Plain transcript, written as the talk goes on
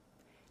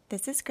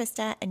This is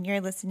Krista, and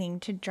you're listening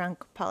to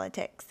Drunk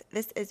Politics.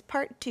 This is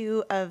part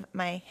 2 of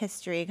my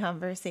history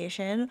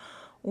conversation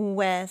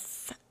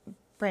with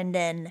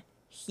Brendan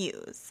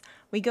Hughes.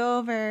 We go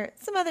over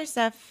some other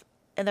stuff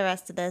in the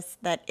rest of this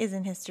that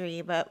isn't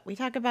history, but we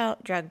talk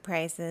about drug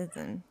prices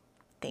and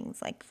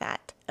things like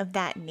that, of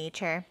that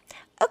nature.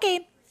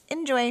 Okay,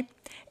 enjoy.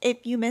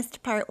 If you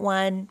missed part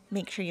 1,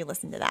 make sure you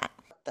listen to that.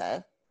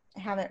 I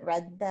haven't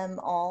read them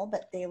all,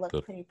 but they look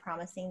The, pretty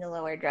promising to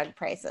lower drug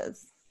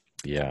prices.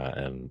 yeah,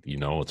 and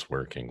it's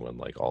working when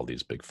like all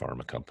these big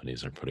pharma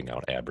companies are putting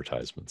out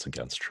advertisements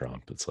against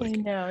Trump. It's I like,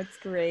 know, it's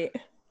great.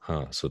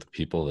 so the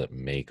people that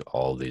make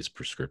all these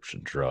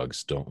prescription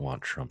drugs don't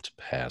want Trump to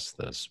pass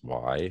this.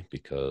 Why?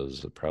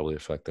 Because it probably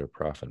affect their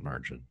profit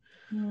margin,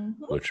 Hmm.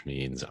 which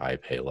means I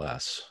pay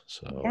less.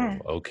 Yeah,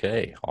 So,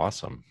 okay,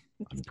 awesome.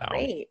 it's I'm down.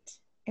 great.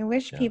 I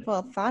wish Yeah.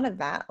 people thought of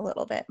that a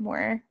little bit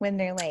more when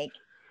they're like,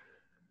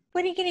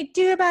 what are you going to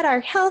do about our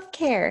health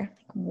care?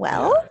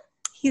 Well, Yeah.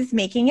 he's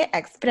making it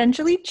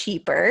exponentially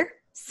cheaper.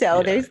 So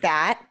Yeah. there's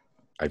that.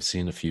 I've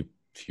seen a few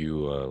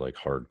like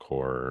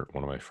hardcore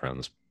one of my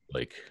friends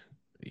like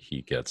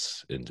he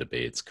gets in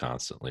debates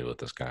constantly with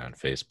this guy on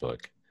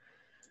Facebook,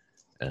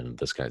 and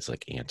this guy's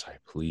like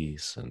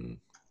anti-police and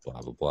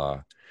blah blah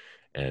blah,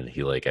 and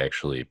he like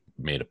actually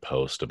made a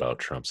post about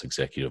Trump's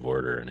executive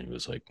order, and he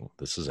was like, well,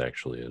 this is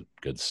actually a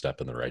good step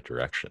in the right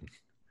direction.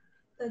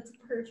 That's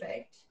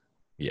perfect.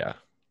 Yeah,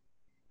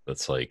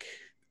 that's like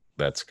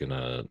that's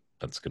gonna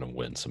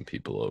win some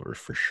people over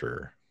for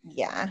sure.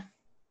 Yeah.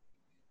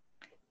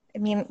 I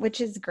mean,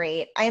 which is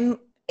great.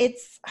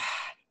 It's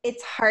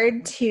it's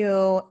hard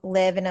to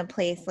live in a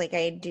place like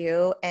I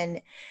do,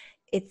 and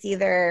it's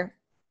either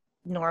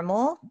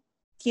normal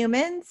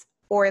humans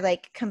or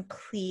like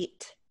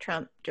complete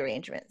Trump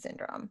derangement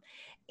syndrome.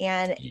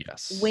 And when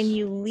Yes.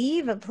 you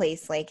leave a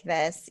place like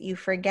this, you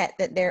forget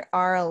that there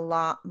are a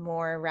lot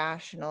more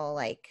rational,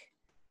 like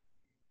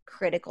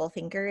critical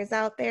thinkers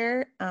out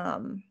there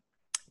Hmm.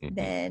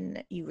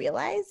 than you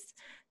realize.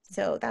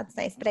 So that's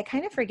nice. But I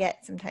kind of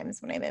forget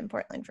sometimes when I'm in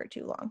Portland for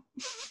too long.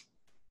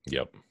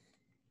 Yep.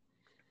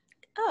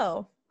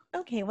 Oh,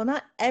 okay. Well,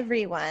 not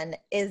everyone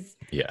is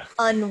Yeah.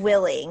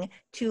 unwilling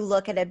to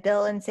look at a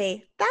bill and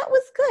say, that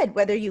was good,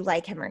 whether you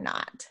like him or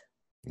not.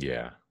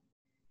 Yeah.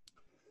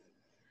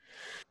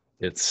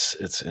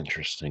 It's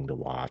interesting to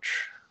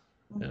watch,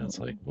 and it's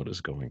like, Mhm. what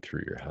is going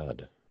through your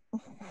head?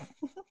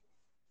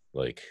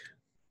 Like,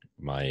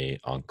 my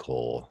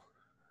uncle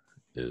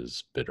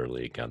is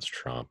bitterly against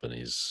Trump, and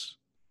he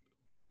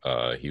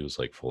was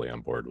like fully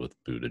on board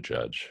with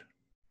Buttigieg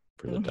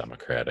for the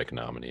Democratic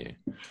nominee.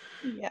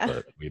 Yeah.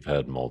 But we've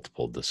had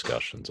multiple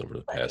discussions over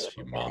the Funny past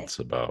few little guy. months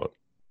about,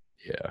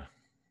 yeah,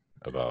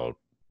 about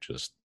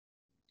just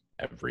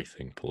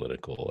everything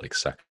political, like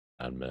Second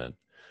Amendment,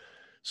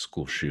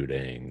 school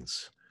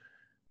shootings,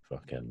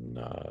 fucking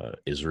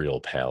Israel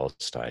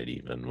Palestine,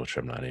 even, which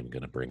I'm not even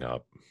going to bring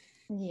up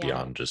Yeah.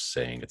 beyond just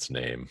saying its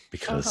name Uh-huh.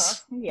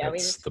 because Yeah, we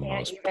that's just the can't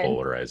most even.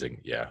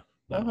 polarizing. Yeah,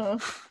 no,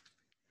 Uh-huh.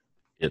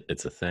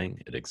 it's a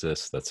thing. It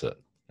exists. That's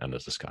it. End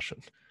of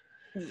discussion.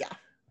 Yeah.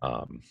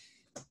 Um,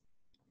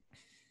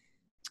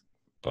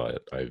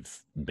 but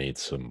I've made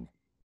some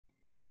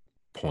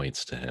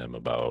points to him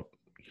about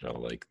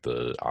like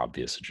the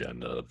obvious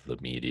agenda of the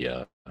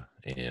media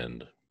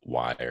and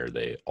why are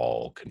they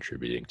all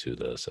contributing to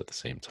this at the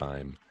same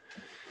time,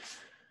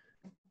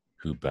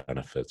 who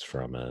benefits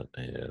from it,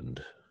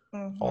 and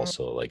Mm-hmm.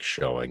 also like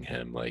showing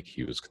him like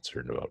he was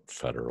concerned about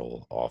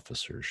federal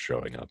officers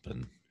showing up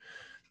and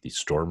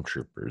these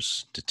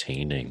stormtroopers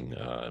detaining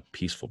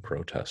peaceful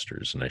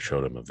protesters. And I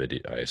showed him a video.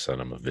 I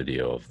sent him a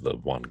video of the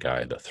one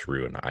guy that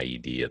threw an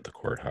IED at the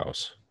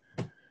courthouse.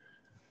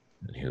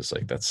 And he was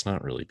like, that's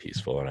not really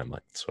peaceful. And I'm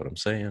like, that's what I'm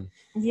saying.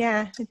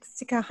 Yeah,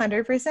 it's like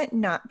 100%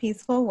 not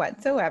peaceful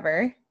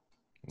whatsoever.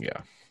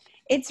 Yeah.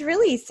 It's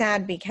really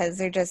sad because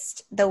they're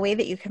just the way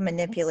that you can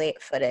manipulate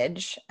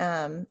footage.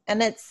 And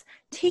it's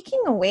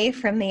taking away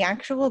from the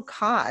actual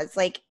cause.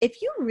 Like,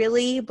 if you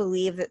really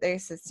believe that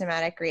there's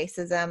systematic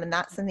racism and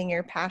that's something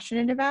you're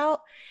passionate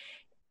about,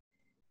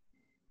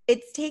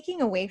 it's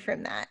taking away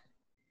from that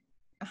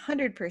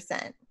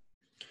 100%.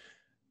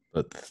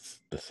 But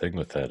the thing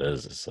with that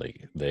is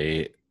like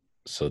they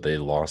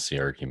lost the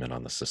argument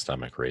on the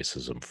systemic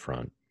racism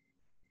front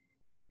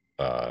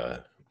uh,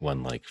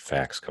 when like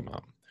facts come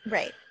out.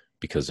 Right.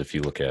 Because if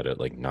you look at it,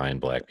 like 9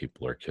 black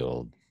people are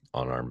killed,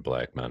 unarmed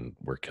black men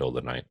were killed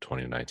in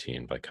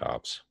 2019 by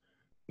cops.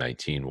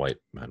 19 white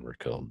men were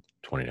killed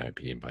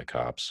 2019 by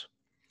cops.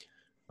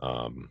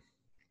 Um,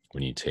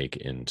 when you take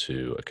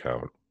into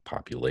account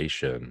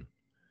population,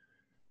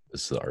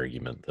 this is the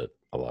argument that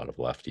a lot of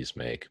lefties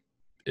make.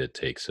 It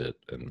takes it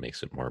and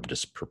makes it more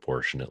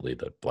disproportionately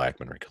that black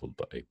men are killed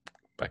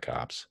by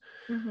cops.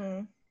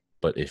 Mm-hmm.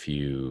 But if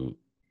you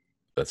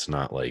that's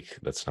not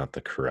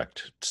the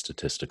correct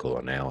statistical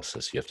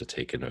analysis. You have to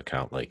take into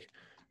account like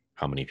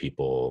how many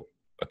people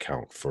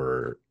account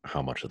for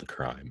how much of the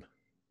crime.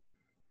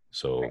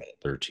 So Right.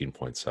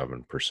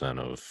 13.7%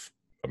 of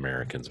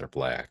Americans are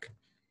black,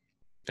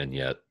 and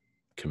yet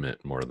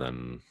commit more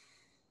than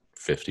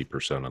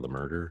 50% of the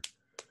murder,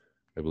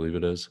 I believe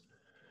it is.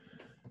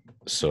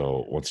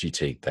 So once you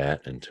take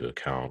that into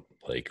account,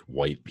 like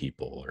white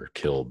people are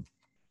killed,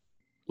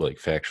 like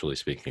factually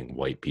speaking,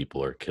 white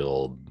people are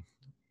killed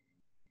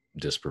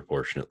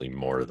disproportionately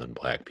more than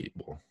black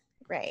people,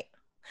 Right.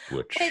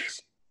 which, Which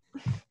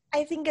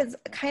I think is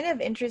kind of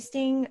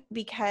interesting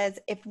because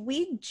if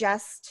we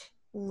just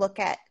look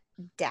at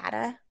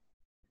data,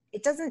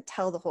 it doesn't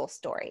tell the whole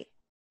story,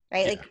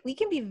 right? yeah, Like we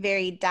can be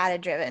very data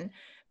driven,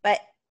 but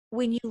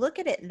when you look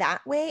at it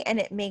that way and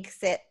it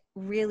makes it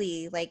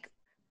really like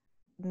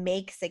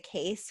makes a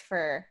case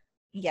for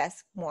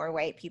yes, more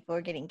white people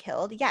are getting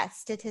killed. Yes,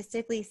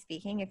 statistically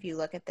speaking, if you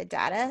look at the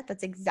data,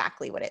 that's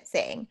exactly what it's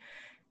saying. yeah,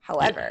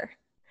 However,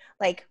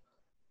 like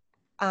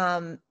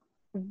um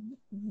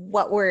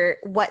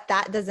what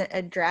that doesn't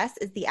address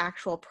is the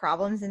actual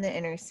problems in the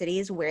inner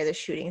cities where the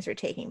shootings are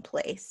taking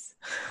place.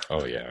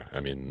 oh yeah. I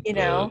mean, You the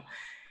know?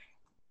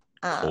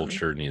 Um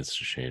culture needs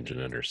to change in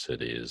inner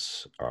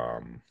cities.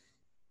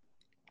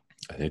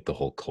 I think the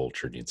whole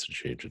culture needs to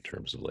change in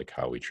terms of like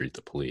how we treat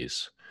the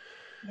police.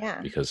 yeah.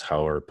 Because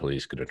how are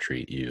police going to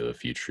treat you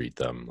if you treat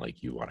them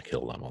like you want to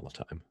kill them all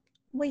the time?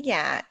 Well,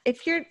 yeah,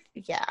 if you're,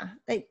 yeah,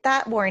 like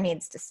that war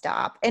needs to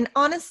stop. And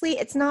honestly,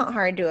 it's not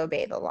hard to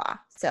obey the law.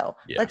 So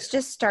Yeah. let's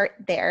just start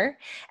there.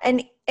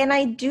 And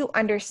I do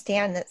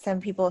understand that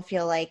some people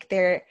feel like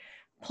they're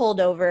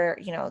pulled over,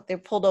 they're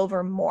pulled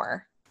over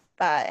more,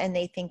 and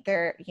they think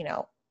they're,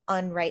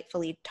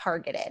 unrightfully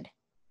targeted.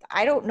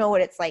 I don't know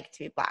what it's like to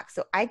be black.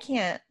 So I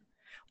can't,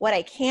 what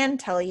I can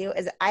tell you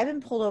is I've been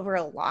pulled over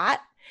a lot,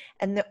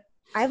 and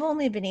I've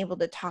only been able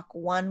to talk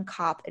one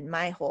cop in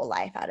my whole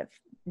life out of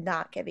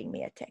not giving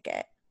me a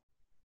ticket.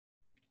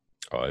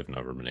 Oh, I've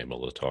never been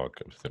able to talk.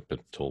 I've been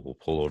told we'll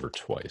pull over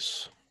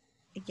twice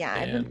Yeah,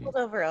 I've been and pulled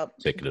over.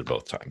 ticketed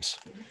both times.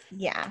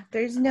 Yeah,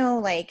 there's no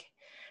like,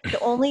 the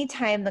only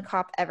time the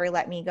cop ever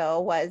let me go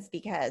was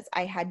because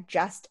I had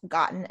just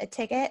gotten a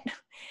ticket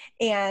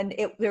and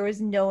there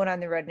was no one on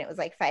the road and it was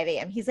like 5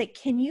 a.m. He's like,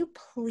 "Can you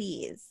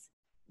please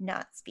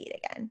not speed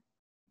again?"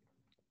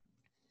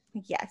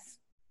 Yes.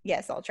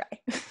 Yes, I'll try.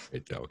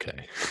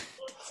 Okay.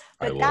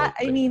 I But will that,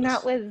 I obey mean,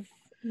 that this. was,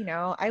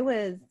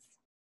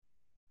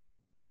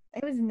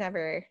 I was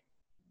never,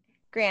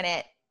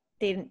 granted,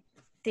 they didn't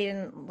they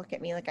didn't look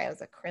at me like I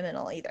was a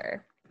criminal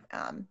either.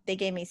 They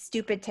gave me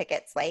stupid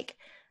tickets like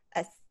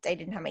I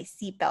didn't have my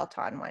seatbelt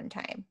on one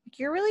time.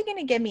 You're really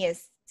gonna give me a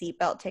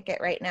seatbelt ticket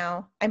right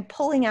now? I'm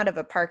pulling out of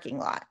a parking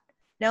lot.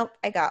 Nope,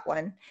 I got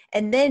one.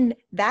 And then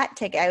that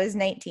ticket, I was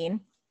 19.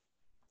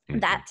 Hmm.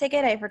 That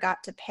ticket I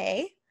forgot to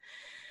pay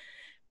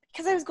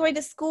because I was going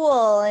to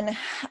school and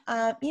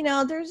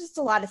there's just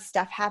a lot of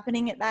stuff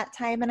happening at that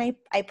time and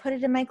I put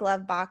it in my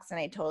glove box and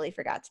I totally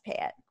forgot to pay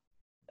it.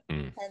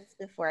 Mm. Hence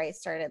before I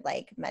started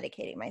like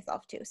medicating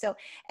myself too. So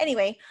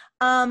anyway,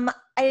 I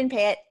didn't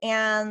pay it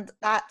and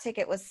that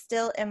ticket was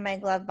still in my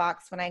glove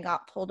box when I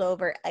got pulled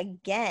over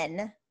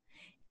again.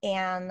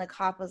 And the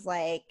cop was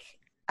like,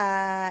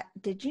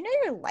 did you know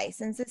your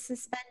license is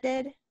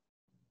suspended?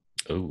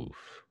 Oh,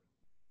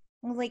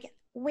 I was like,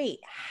 wait,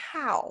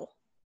 how?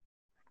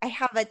 I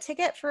have a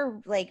ticket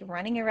for like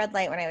running a red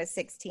light when I was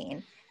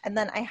 16, and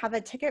then I have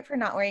a ticket for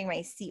not wearing my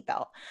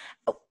seatbelt.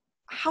 Oh,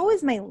 how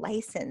is my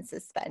license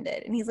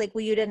suspended? And he's like,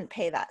 well, you didn't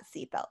pay that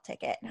seatbelt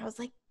ticket. And I was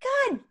like,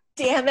 God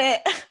damn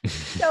it.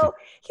 So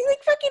he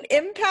like fucking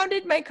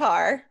impounded my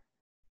car.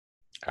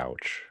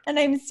 ouch. And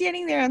I'm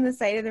standing there on the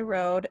side of the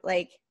road,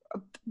 like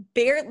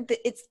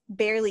it's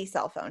barely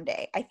cell phone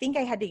day. I think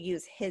I had to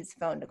use his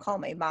phone to call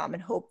my mom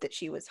and hope that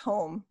she was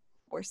home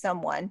or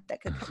someone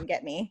that could come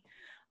get me.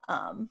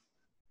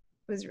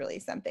 It was really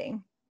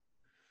something.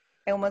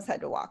 I almost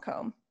had to walk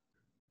home.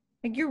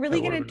 Like, you're really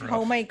That would going have to been tow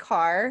rough. my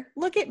car?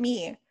 Look at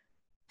me.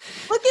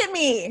 Look at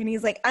me. And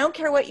he's like, I don't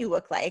care what you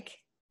look like.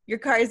 Your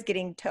car is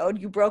getting towed.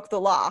 You broke the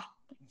law.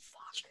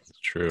 It's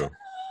true.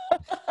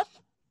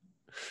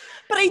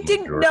 But I A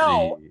didn't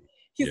know. majority,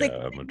 He's like,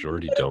 yeah, a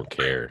majority don't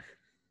care.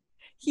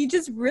 he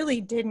just really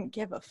didn't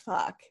give a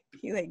fuck.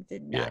 He like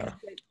did not.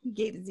 Yeah. He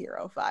gave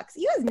zero fucks.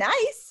 He was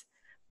nice,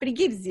 but he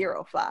gave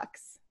zero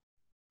fucks.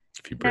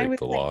 If you And I break was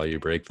the like, law, you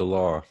break the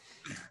law.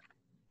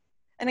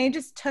 and I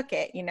just took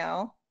it.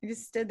 I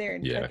just stood there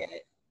and Yeah. took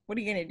it. What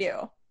are you going to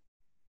do?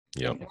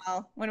 Yep. Like,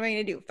 well, what am I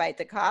going to do? Fight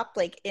the cop?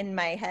 Like in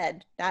my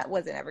head, that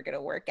wasn't ever going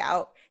to work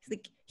out. It's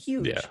like Yeah.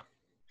 huge.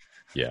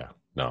 Yeah.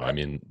 No, I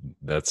mean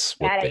Bad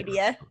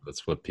idea.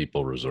 that's what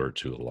people resort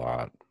to a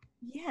lot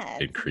Yeah.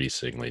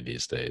 increasingly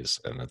these days.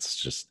 And it's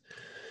just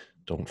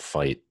don't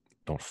fight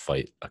don't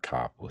fight a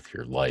cop with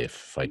your life.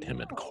 Fight him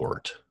in No.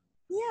 court.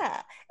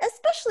 Yeah.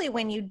 Especially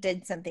when you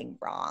did something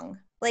wrong.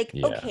 Like,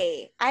 Yeah.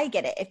 okay, I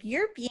get it. If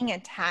you're being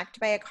attacked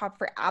by a cop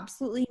for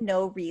absolutely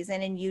no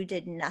reason and you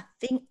did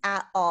nothing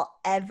at all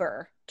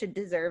ever to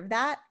deserve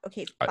that,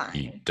 okay, You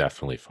fine.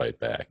 definitely fight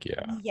back.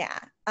 Yeah. Yeah.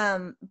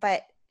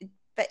 But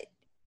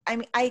I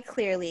mean, I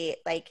clearly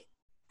like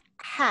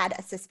had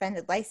a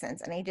suspended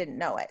license and I didn't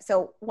know it.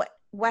 So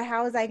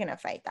how was I going to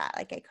fight that?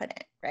 Like I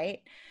couldn't,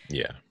 right?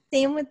 Yeah.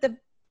 Same with the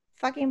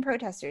fucking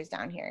protesters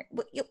down here.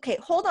 Okay,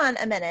 hold on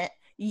a minute.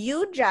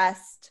 You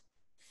just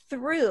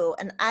threw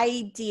an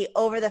IED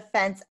over the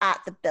fence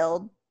at the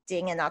building,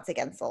 and that's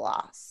against the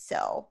law.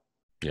 So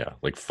Yeah,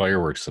 like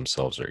fireworks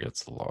themselves are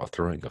against the law.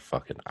 Throwing a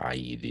fucking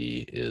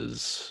IED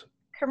is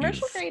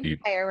commercial grade you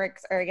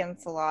fireworks are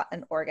against the law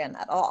in Oregon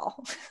at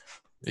all.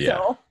 yeah,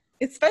 So,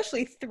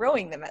 especially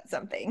throwing them at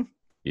something.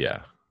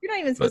 yeah. You're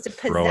not even supposed But to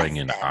throwing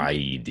possess an them.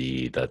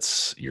 IED,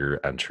 that's you're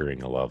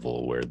entering a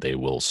level where they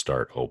will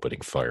start opening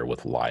fire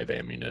with live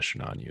ammunition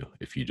on you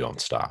if you don't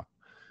stop.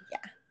 Yeah,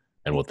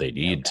 And what it's they no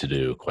need to good.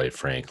 do, quite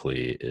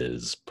frankly,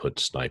 is put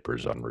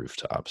snipers on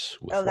rooftops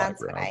Oh, with live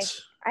that's what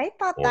rounds I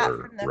thought that or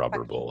from the rubber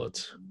fucking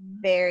bullets.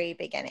 very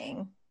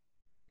beginning.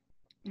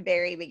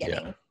 Very Yeah,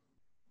 beginning.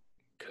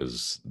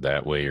 because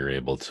that way you're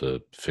able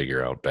to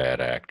figure out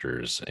bad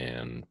actors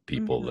and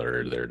people that Mm-hmm.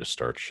 are there to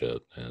start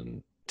shit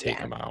and take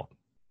Yeah, them out.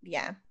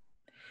 yeah,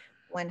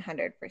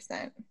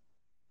 100%.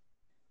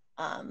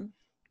 Um,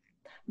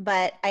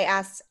 but I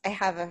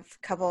have a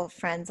couple of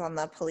friends on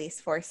the police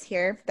force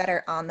here that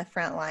are on the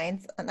front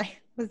lines, and I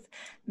was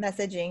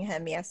messaging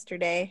him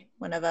yesterday.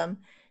 One of them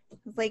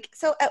was like,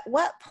 "So, at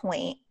what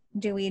point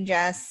do we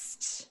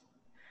just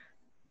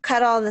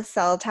cut all the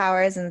cell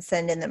towers and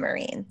send in the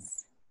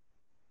Marines?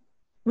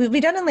 We'll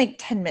be done in like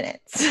 10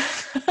 minutes."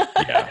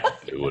 Yeah,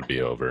 it would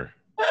be over.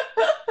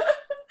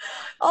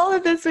 All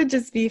of this would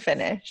just be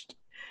finished.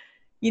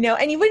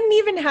 And you wouldn't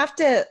even have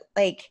to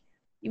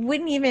you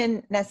wouldn't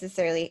even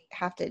necessarily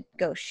have to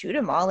go shoot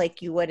them all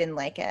like you would in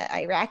like a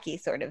Iraqi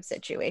sort of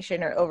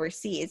situation or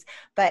overseas.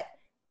 But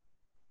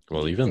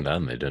Well, you even could,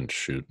 then, they didn't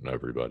shoot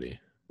everybody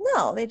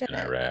no, they in didn't.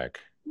 Iraq.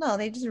 No,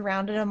 they just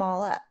rounded them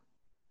all up.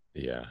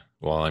 Yeah.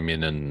 Well, I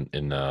mean,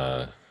 in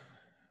I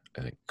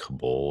think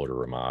Kabul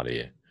or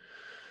Ramadi,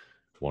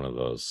 one of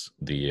those,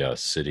 the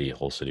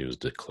whole city was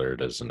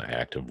declared as an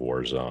active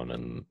war zone,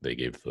 and they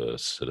gave the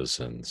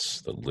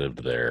citizens that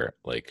lived there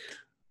like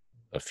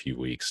a few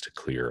weeks to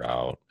clear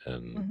out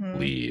and Mm-hmm.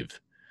 leave.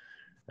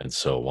 And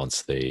so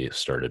once they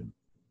started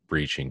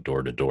breaching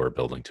door to door,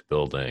 building to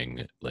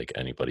building, like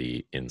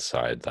anybody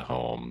inside the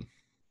home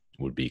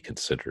would be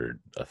considered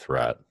a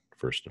threat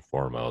first and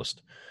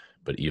foremost.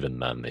 But even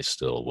then, they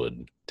still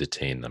would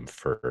detain them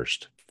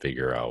first,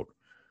 figure out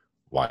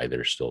why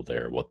they're still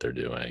there, what they're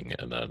doing,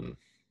 and then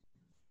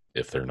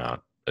if they're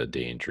not a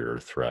danger or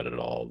threat at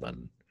all,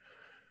 then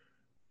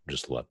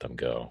just let them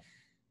go.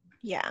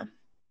 Yeah.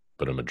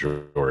 But a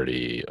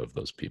majority of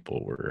those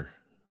people were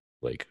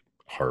like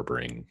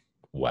harboring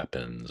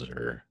weapons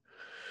or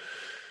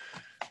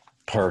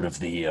part of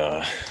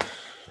the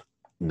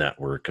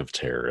network of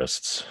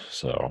terrorists.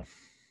 So,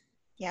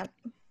 Yep.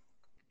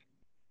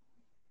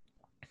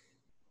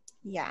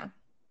 Yeah.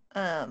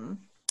 Um,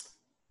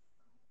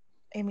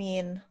 I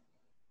mean,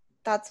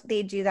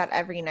 they do that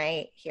every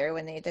night here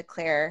when they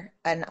declare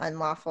an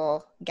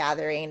unlawful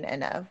gathering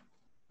and a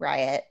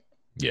riot.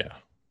 yeah.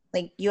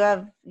 Like you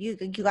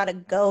got to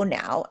go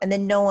now, and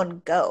then no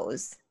one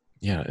goes.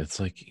 Yeah. It's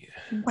like,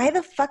 Why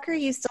the fuck are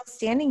you still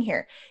standing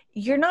here?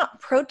 You're not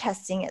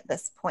protesting at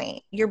this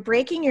point. You're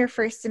breaking your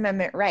First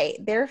Amendment right.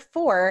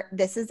 Therefore,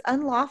 this is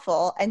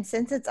unlawful. And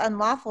since it's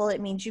unlawful,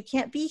 it means you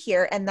can't be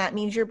here. And that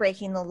means you're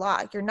breaking the law.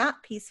 You're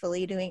not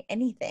peacefully doing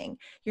anything.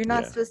 You're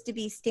not yeah. supposed to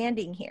be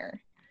standing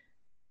here.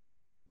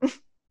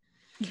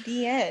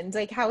 The end.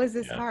 Like, how is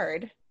this Yeah.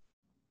 hard?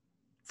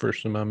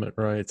 First Amendment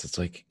rights. It's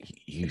like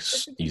you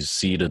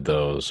ceded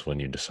those when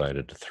you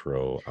decided to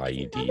throw Another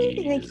thing,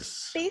 like,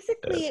 IEDs. At,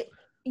 basically,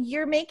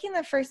 you're making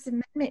the First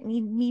Amendment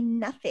mean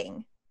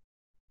nothing,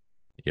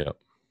 yep.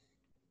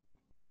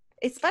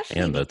 especially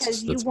And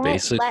because you that's won't let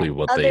basically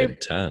what they other.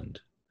 intend.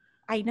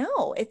 I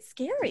know, it's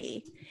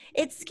scary.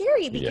 It's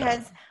scary Yeah.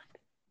 because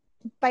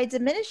by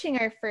diminishing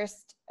our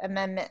First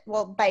Amendment,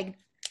 well, by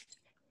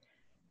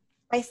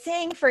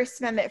saying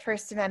First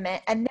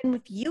Amendment, and then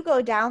if you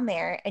go down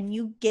there and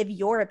you give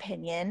your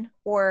opinion,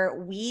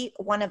 or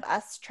one of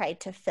us tried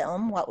to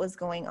film what was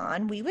going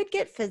on, we would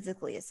get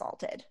physically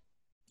assaulted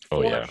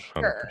Oh for yeah,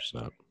 sure.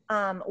 100%.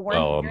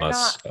 Well, You're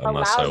not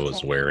unless I allowed was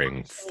to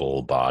wearing actually.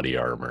 full body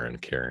armor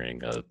and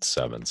carrying a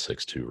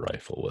 7.62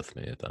 rifle with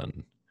me,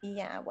 then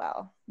Yeah,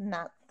 well,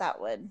 not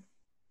that would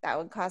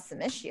cause some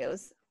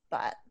issues,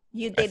 but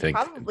I they'd think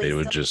probably they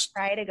would still just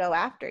try to go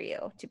after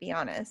you, to be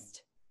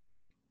honest.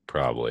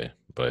 probably,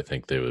 but I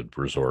think they would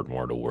resort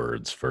more to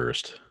words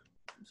first.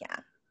 Yeah,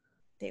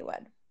 they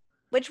would.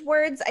 Which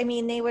words? I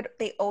mean, they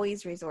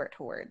always resort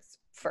to words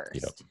Yep.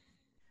 first.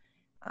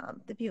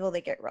 The people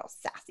that get real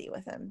sassy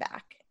with them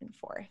back and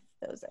forth,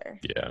 those are.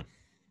 Yeah.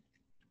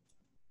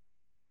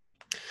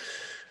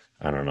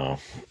 I don't know.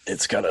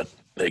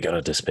 They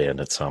gotta disband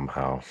it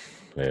somehow.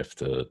 They have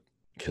to,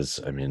 because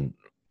I mean,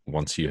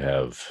 once you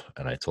have,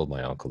 and I told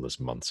my uncle this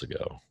months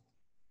ago,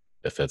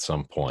 if at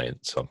some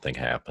point something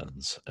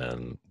happens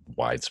and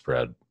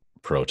widespread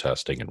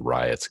protesting and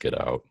riots get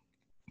out,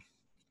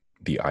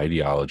 the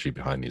ideology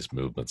behind these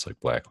movements like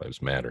Black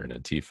Lives Matter and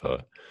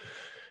Antifa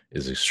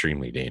is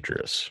extremely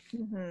dangerous.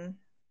 Mm-hmm.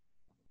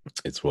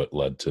 It's what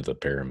led to the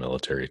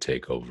paramilitary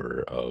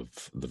takeover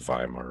of the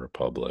Weimar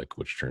Republic,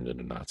 which turned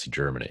into Nazi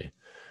Germany.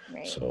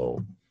 Right.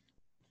 So,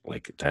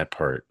 like that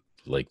part,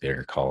 like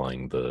they're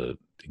calling the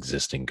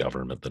existing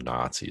government the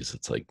Nazis.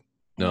 It's like,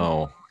 I know.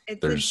 no,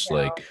 It's a there's joke.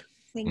 like,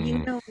 It's like you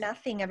mm, know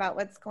nothing about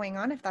what's going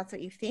on if that's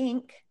what you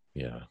think.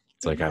 yeah,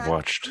 it's The like I've exact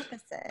watched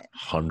opposite.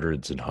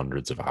 hundreds and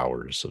hundreds of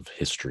hours of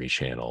History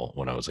Channel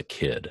when I was a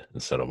kid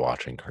instead of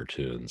watching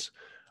cartoons.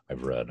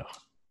 I've read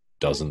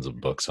dozens of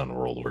books on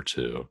World War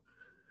II,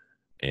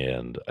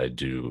 and I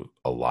do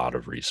a lot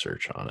of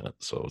research on it.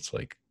 So it's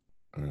like,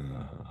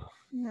 uh,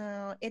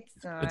 No, it's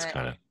it's not.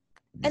 kind of,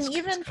 And it's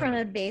even kind from of,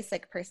 a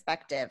basic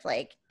perspective,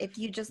 like if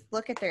you just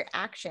look at their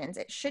actions,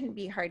 it shouldn't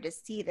be hard to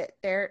see that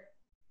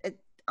uh,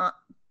 uh,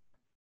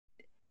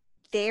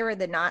 they were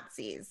the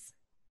Nazis.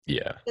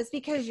 yeah, Just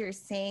because you're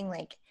saying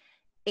like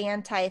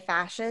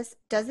anti-fascist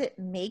doesn't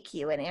make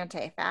you an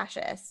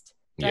anti-fascist.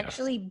 It's yeah,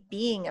 actually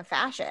being a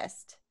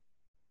fascist.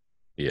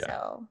 yeah,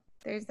 So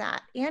there's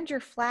that. And your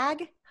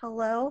flag,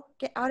 hello,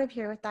 get out of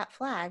here with that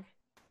flag.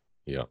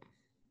 yeah.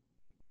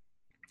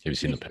 Have you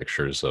seen the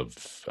pictures of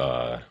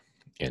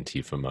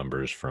Antifa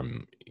members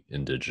from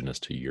indigenous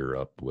to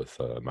Europe with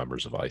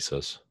members of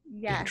ISIS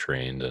being Yes.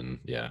 trained? And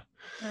yeah,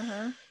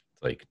 Uh-huh.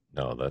 it's like,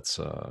 no,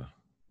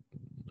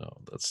 no,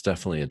 that's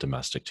definitely a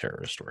domestic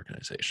terrorist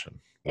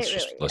organization. It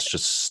really Let's is.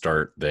 just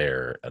start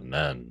there, and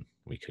then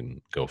we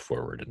can go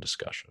forward in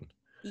discussion.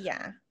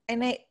 Yeah.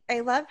 And I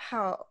love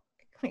how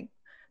like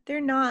they're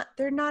not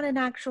an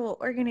actual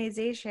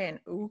organization.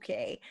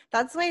 Okay.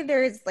 That's why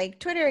there's like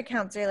Twitter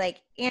accounts are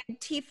like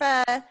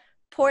Antifa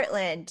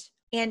Portland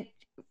and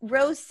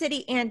Rose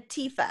City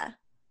Antifa.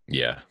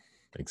 Yeah,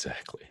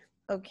 exactly.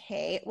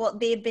 Okay. Well,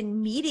 they've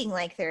been meeting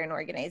like they're an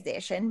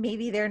organization.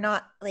 Maybe they're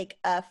not like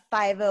a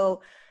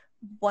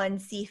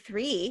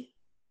 501c3.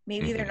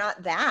 Maybe they're Hmm.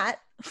 not that,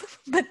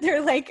 but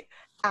they're like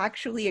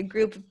actually a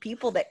group of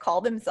people that call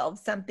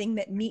themselves something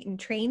that meet and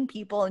train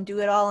people and do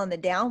it all on the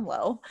down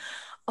low.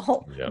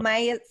 Oh, Yeah.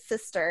 my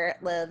sister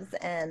lives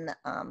in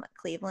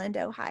Cleveland,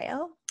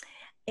 Ohio,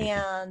 Hmm.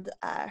 and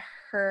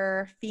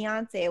her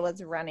fiance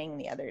was running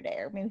the other day,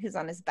 or maybe he was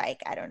on his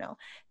bike. I don't know,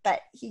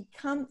 but he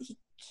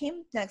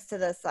came next to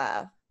this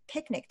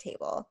picnic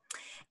table,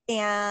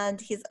 and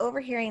he's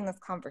overhearing this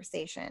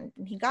conversation.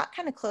 And he got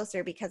kind of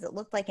closer because it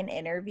looked like an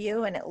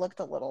interview, and it looked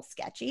a little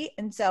sketchy,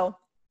 and so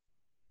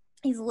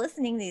he's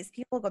listening to these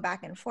people go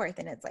back and forth,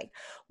 and it's like,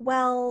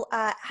 well,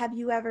 have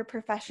you ever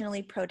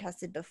professionally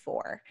protested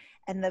before?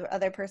 And the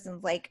other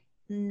person's like,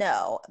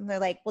 no. And they're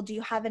like, well, do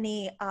you have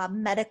any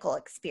medical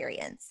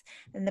experience?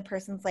 And the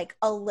person's like,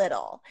 a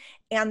little.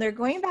 And they're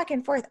going back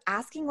and forth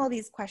asking all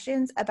these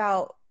questions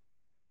about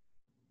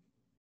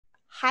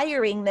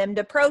hiring them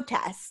to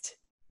protest.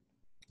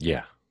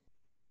 Yeah.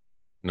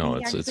 And No,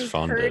 he it's actually heard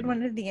funded.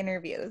 one of the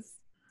interviews.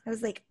 I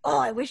was like, oh,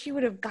 I wish you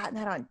would have gotten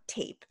that on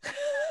tape.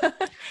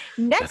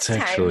 Next time,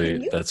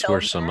 can you That's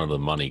where film some that? of the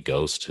money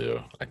goes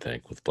to, I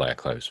think, with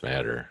Black Lives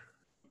Matter.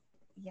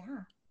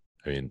 Yeah.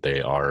 I mean,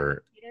 they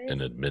are Educators.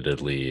 an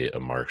admittedly a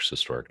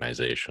Marxist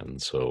organization.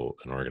 So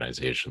an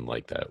organization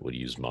like that would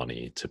use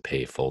money to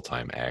pay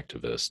full-time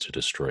activists to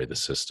destroy the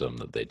system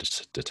that they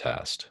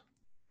detest.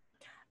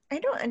 I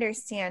don't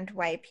understand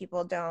why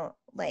people don't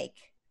like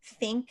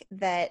think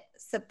that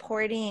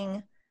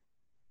supporting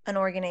an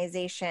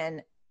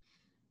organization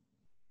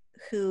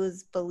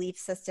whose belief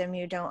system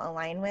you don't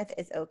align with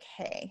is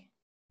okay.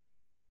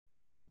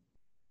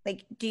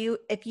 Like,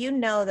 if you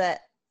know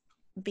that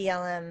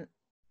BLM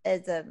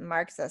is a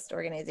Marxist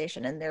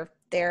organization and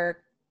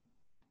their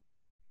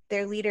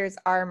leaders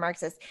are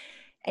Marxist,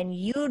 and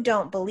you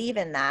don't believe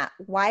in that,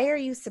 why are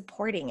you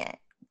supporting it?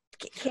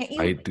 Can't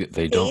you They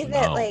say don't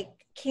that, know. like,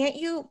 can't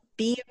you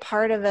be a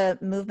part of a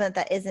movement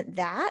that isn't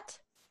that?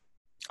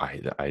 I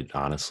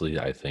honestly,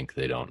 I think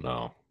they don't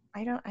know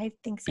I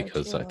think so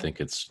because I too. think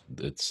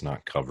it's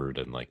not covered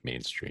in like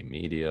mainstream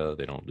media.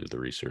 They don't do the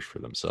research for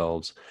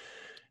themselves.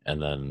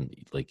 And then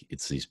like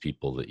it's these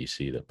people that you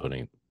see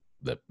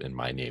that in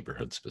my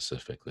neighborhood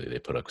specifically, they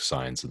put up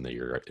signs in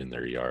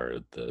their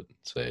yard that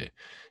say,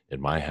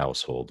 in my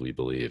household we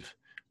believe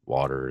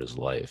water is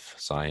life,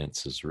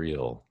 science is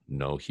real,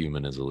 no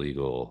human is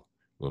illegal,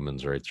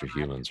 women's rights are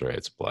humans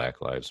rights,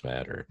 Black Lives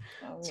Matter.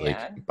 Oh It's like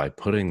yeah. by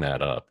putting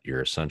that up,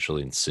 you're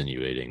essentially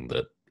insinuating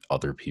that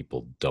other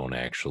people don't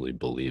actually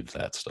believe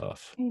that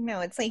stuff, I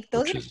know. It's like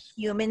those which are is,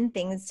 human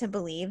things to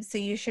believe. So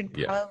you should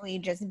yeah, probably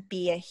just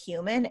be a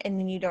human and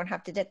then you don't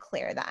have to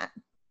declare that.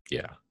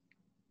 yeah.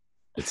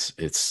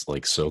 It's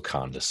like so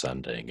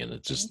condescending, and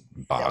it just It's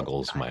so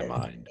boggles my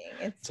mind. condescending.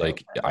 It's It's so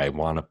like I funny.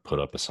 want to put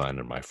up a sign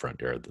in my front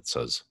yard that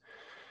says,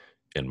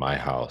 in my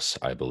house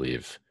I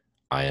believe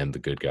I am the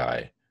good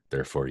guy,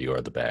 therefore you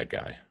are the bad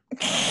guy.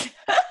 It's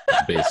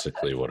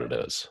basically what it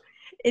is.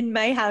 In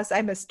my house,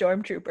 I'm a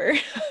stormtrooper.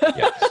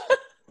 Yes,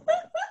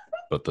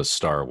 but the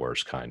Star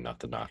Wars kind, not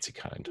the Nazi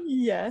kind.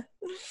 Yeah.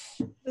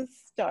 The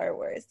Star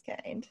Wars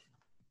kind.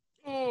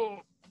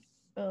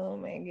 Oh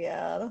my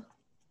God.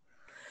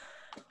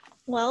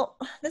 Well,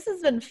 this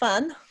has been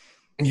fun.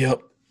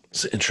 Yep,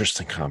 it's an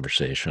interesting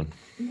conversation.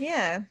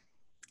 Yeah,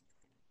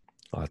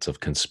 Lots of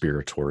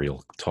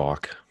conspiratorial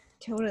talk,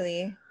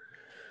 totally.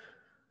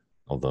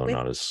 although With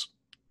not as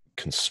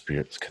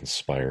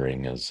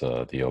conspiring as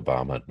the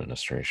Obama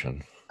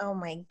administration. Oh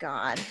my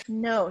God.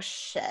 No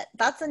shit.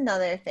 That's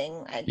another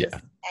thing Yeah,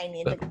 I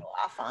need to that, go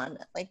off on.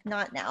 Like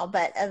not now,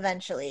 but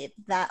eventually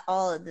that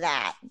all of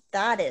that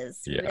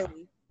is yeah,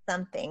 really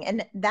something.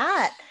 And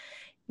that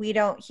we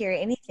don't hear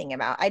anything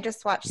about. I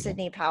just watched no,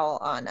 Sidney Powell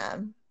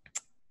on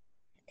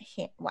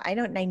well, I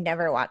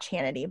never watch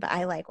Hannity, but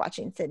I like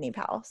watching Sidney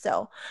Powell.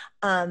 So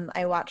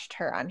I watched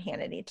her on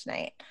Hannity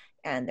tonight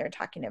and they're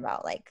talking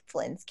about like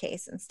Flynn's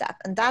case and stuff.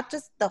 And that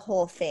just the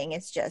whole thing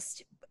is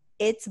just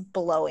it's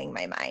blowing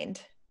my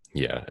mind.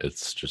 yeah,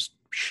 it's just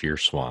sheer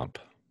swamp.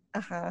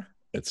 Uh-huh.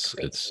 It's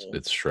crazy.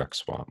 It's Shrek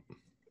swamp.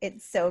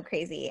 It's so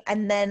crazy.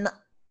 And then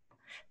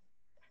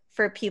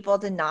for people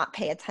to not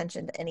pay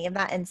attention to any of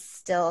that and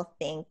still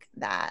think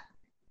that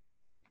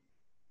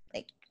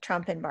like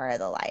Trump and Barr are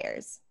the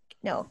liars.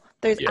 No,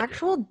 there's Yeah,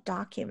 actual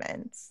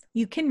documents.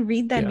 You can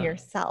read them yeah.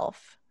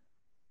 yourself.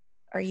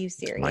 Are you My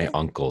serious?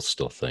 uncle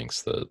still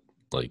thinks that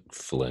like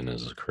Flynn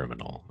is a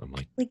criminal. I'm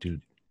like, Like,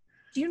 dude,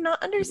 do you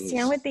not he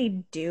understand was what they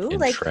do?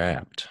 Like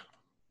entrapped.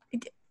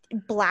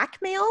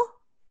 blackmail and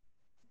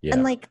Yeah,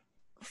 like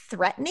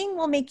threatening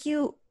will make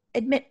you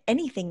admit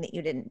anything that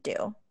you didn't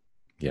do.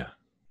 yeah,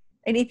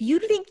 And if you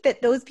think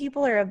that those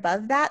people are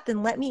above that,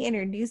 then let me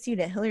introduce you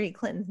to Hillary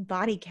Clinton's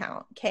body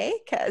count, okay?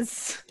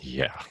 Because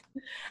yeah.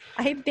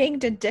 I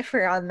beg to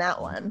differ on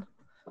that one.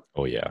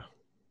 Oh yeah.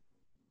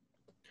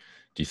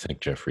 Do you think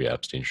Jeffrey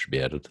Epstein should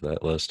be added to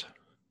that list?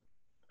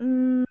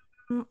 Mm,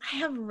 I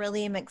have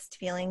really mixed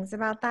feelings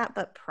about that,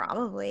 but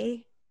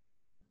probably.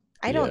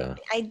 Yeah.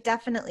 I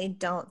definitely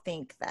don't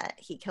think that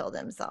he killed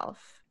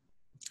himself.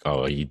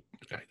 Oh,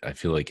 I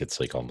feel like it's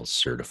like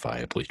almost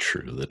certifiably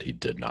true that he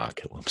did not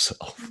kill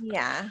himself.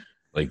 Yeah,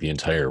 Like the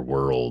entire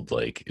world,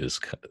 like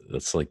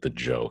that's like the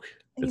joke.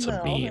 I It's a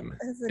know. meme.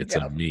 This is a It's a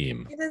joke.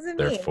 meme. It isn't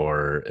me.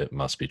 Therefore, it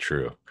must be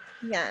true.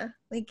 Yeah,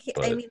 I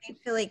But mean, I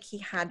feel like he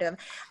had to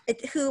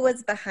have. Who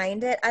was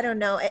behind it? I don't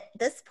know. At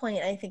this point,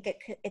 I think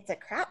it's a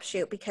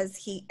crapshoot because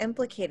he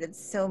implicated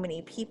so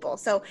many people.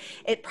 So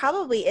it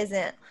probably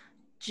isn't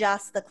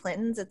just the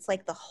Clintons. It's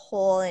like the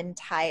whole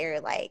entire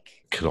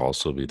like could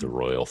also be the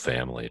royal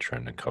family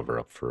trying to cover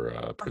up for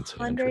a Prince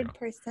Andrew.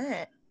 100%,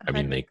 a I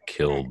mean, hundred they percent.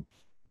 killed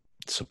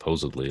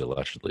supposedly,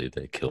 allegedly,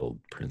 they killed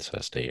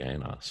Princess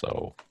Diana.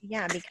 So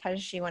Yeah,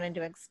 because she wanted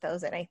to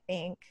expose it. I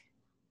think.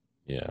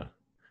 yeah.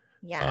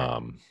 Yeah.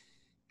 Um,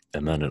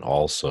 and then it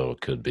also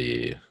could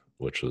be,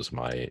 which was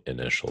my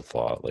initial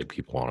thought, like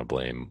people want to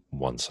blame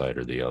one side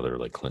or the other,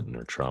 like Clinton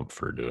or Trump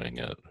for doing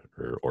it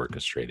or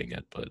orchestrating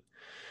it. But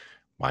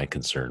my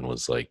concern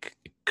was like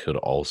it could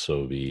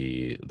also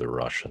be the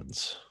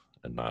Russians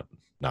and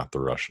not the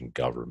Russian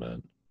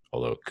government,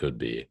 although it could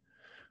be,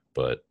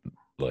 but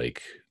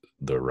like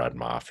the Red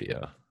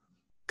Mafia,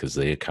 because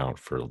they're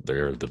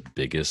the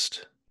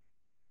biggest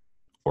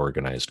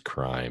organized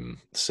crime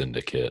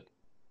syndicate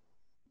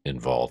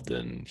involved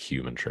in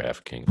human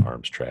trafficking,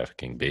 arms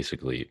trafficking,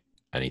 basically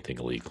anything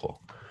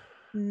illegal.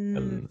 Mm,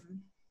 And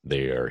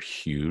they are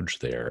huge,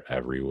 they are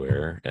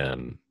everywhere.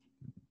 And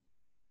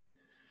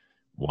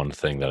one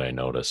thing that I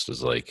noticed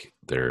is like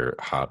their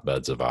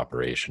hotbeds of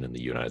operation in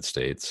the United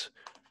States,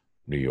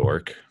 New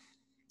York,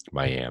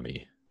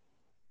 Miami.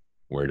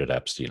 Where did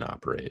Epstein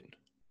operate?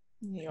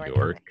 New New York and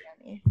York,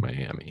 Miami.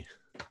 Miami.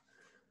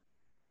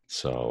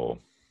 So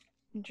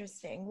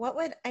Interesting. What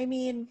would I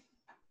mean?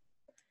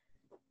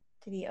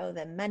 Did he owe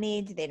them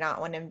money? Did they not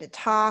want him to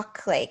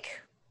talk? Like,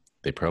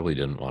 they probably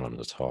didn't want him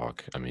to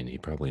talk. I mean, he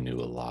probably knew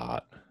a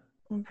lot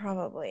if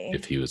probably.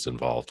 he was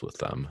involved with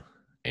them.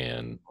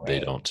 And Right. they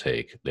don't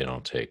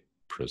take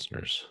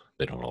prisoners.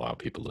 They don't allow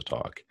people to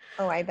talk.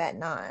 Oh, I bet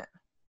not.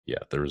 Yeah,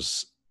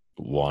 there's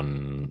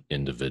one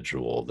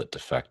individual that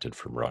defected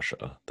from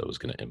Russia that was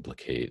going to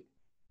implicate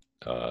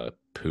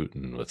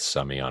Putin with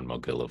Semyon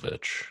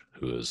Mogilovich,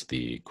 who is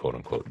the quote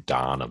unquote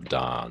Don of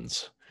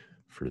Dons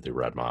for the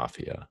Red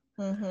Mafia.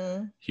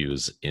 Mm-hmm. He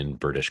was in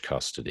British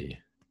custody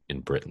in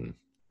Britain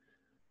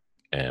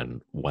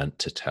and went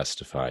to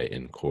testify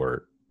in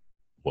court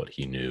what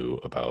he knew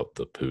about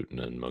the Putin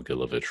and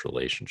Mogilovich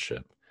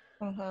relationship.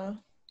 Uh-huh.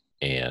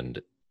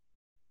 And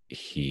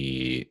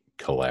he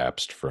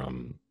collapsed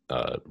from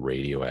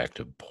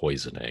radioactive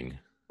poisoning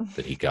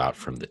that he got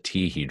from the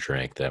tea he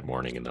drank that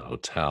morning in the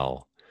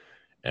hotel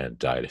and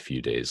died a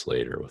few days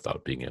later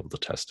without being able to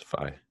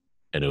testify.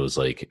 And it was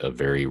like a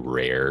very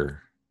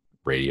rare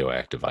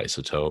radioactive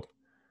isotope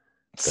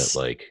that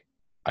like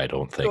I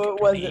don't think So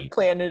it wasn't any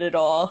planted at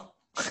all.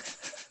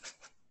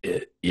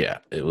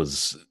 it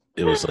was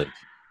like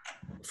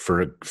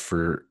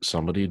for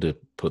somebody to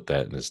put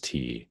that in his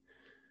tea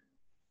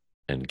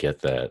and get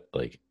that,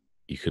 like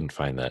you couldn't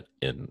find that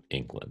in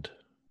England.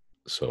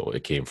 So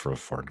it came from a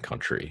foreign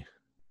country.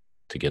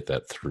 To get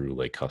that through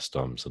like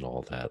customs and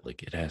all that,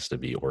 like it has to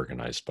be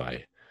organized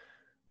by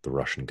the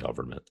Russian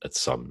government at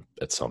some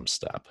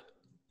step.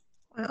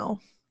 Wow.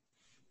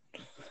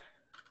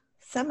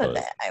 Some of it,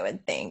 But I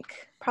would think.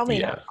 Probably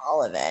not yeah,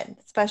 all of it,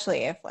 especially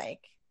if like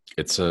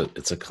it's a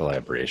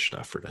collaboration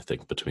effort, I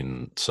think,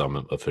 between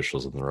some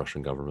officials in the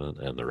Russian government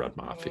and the Red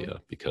Mhm.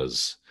 Mafia,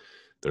 because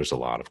there's a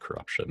lot of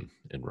corruption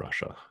in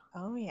Russia.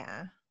 Oh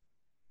yeah.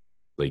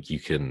 Like you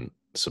can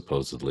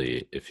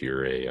supposedly, if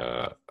you're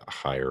a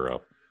higher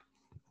up,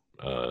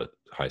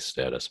 high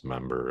status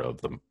member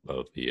of the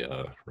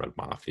Red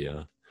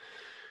Mafia,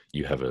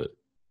 you have a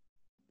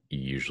you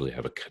usually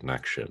have a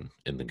connection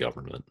in the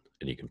government,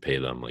 and you can pay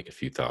them like a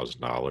few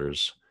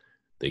 $1,000s.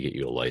 They get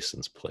you a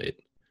license plate.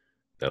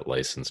 That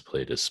license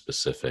plate is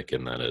specific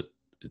in that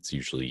it's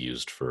usually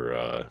used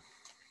for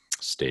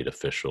state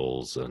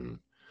officials and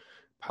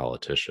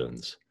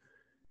politicians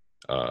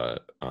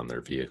on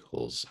their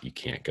vehicles. You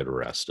can't get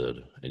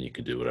arrested, and you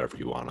can do whatever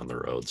you want on the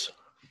roads.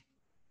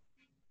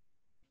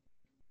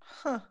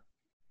 Huh.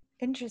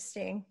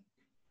 Interesting.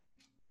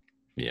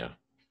 Yeah.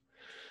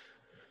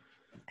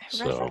 Russia's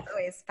So,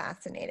 always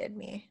fascinated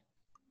me.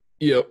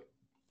 yep.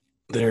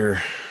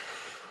 There.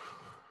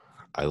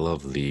 I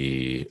love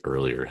the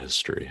earlier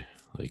history,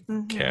 like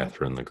Mm-hmm.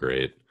 Catherine the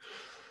Great,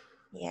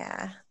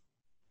 Yeah.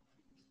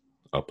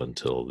 up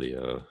until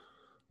the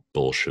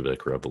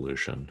Bolshevik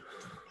Revolution.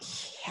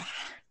 Yeah.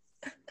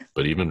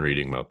 But even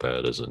reading about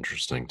that is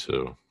interesting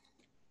too.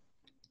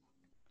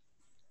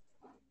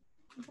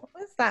 What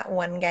was that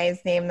one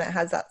guy's name that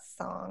has that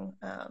song?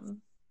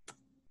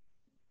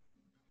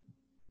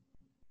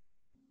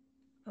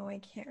 Oh, I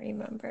can't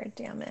remember.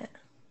 Damn it.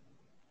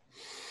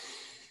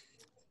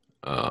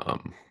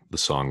 The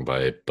song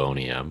by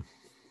Boney M.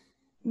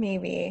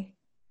 Maybe.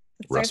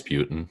 It starts,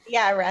 Rasputin.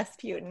 yeah,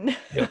 Rasputin.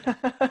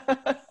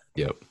 Yep.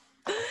 Yep.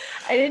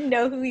 I didn't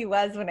know who he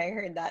was when I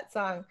heard that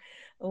song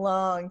a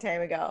long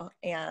time ago.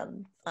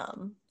 And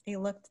I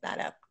looked that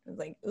up. I was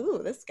like,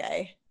 ooh, this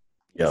guy.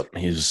 Yep.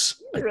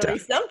 He's He's really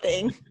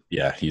something.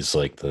 yeah, he's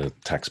like the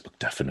textbook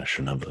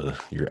definition of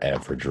your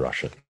average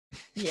Russian.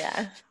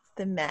 Yeah.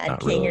 The Mad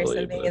Not King or really,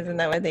 something. but Isn't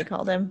that what they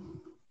called him?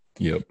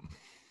 yep.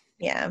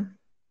 Yeah.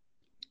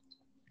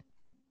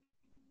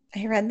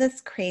 I read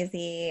this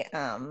crazy,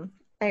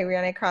 I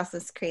ran across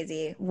this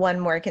crazy, one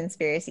more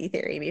conspiracy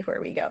theory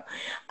before we go.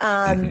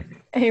 I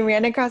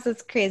ran across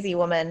this crazy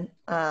woman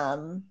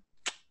on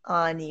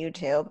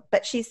YouTube,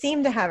 but she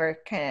seemed to have her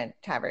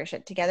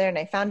shit together, and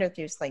I found her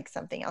through like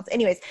something else.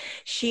 Anyways,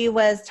 she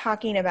was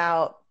talking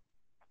about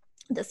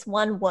this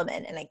one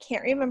woman, and I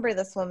can't remember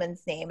this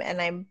woman's name,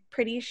 and I'm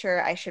pretty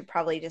sure I should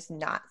probably just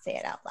not say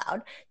it out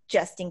loud,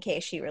 just in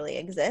case she really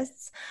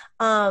exists.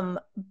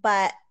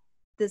 But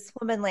this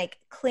woman like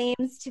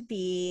claims to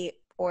be,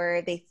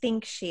 or they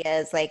think she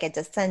is, like a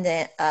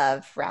descendant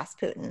of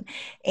Rasputin,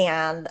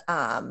 and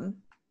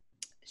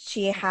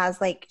she's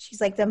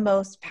like the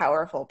most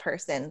powerful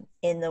person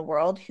in the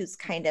world who's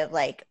kind of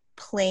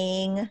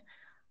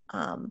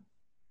um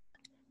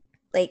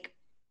like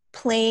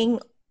playing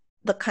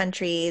the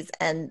countries,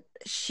 and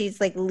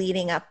she's like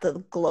leading up the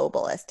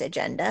globalist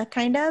agenda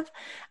kind of,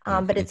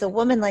 but Mm-hmm. it's a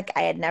woman like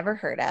I had never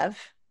heard of,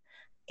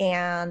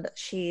 and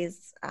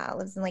she's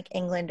lives in like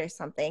England or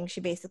something.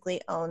 She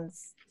basically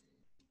owns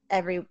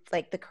every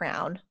like the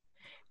crown,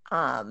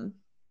 um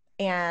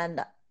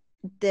and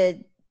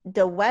the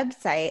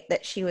website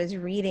that she was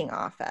reading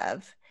off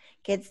of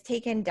gets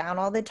taken down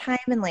all the time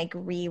and like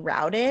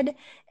rerouted,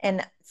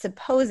 and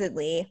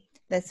supposedly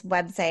this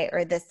website,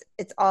 or this,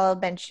 it's all a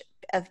bunch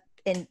of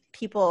in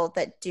people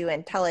that do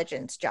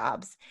intelligence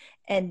jobs,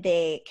 and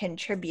they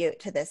contribute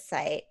to this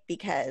site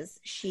because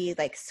she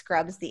like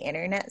scrubs the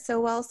internet so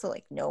well, so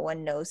like no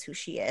one knows who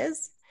she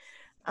is.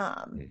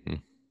 um Mm-hmm.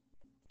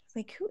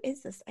 like, who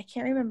is this? I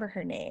can't remember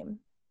her name,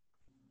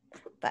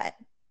 but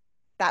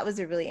that was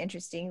a really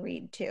interesting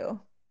read too.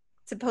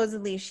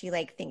 Supposedly she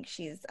thinks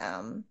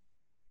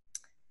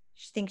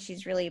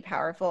she's really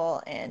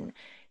powerful, and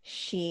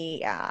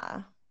she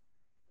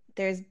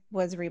there's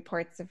was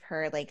reports of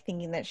her like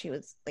thinking that she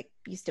was like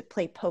used to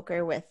play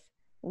poker with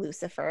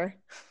Lucifer,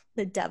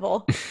 the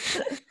devil.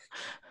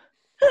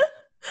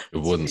 It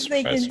wouldn't She's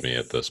like surprise me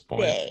at this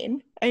point.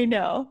 insane. I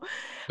know.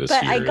 This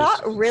But I year is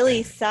got really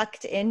insane.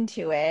 sucked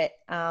into it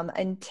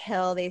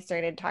until they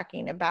started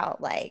talking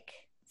about like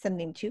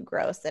something too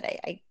gross that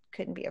I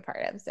couldn't be a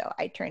part of. So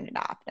I turned it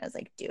off, and I was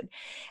like, dude,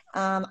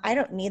 I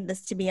don't need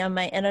this to be on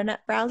my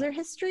internet browser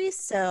history.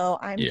 So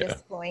I'm Yeah.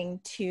 just going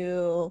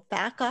to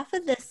back off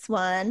of this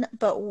one.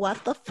 But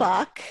what the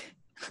fuck?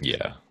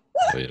 Yeah.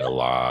 I mean, a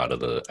lot of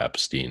the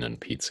Epstein and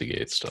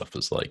Pizzagate stuff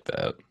is like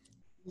that.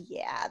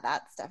 Yeah,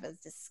 that stuff is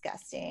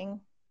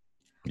disgusting.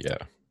 Yeah.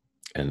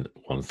 And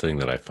one thing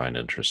that I find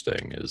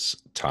interesting is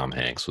Tom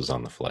Hanks was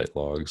on the flight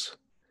logs.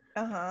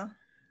 Uh-huh.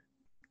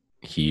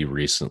 He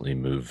recently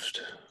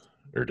moved,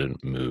 or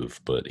didn't move,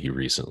 but he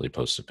recently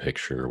posted a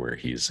picture where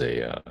he's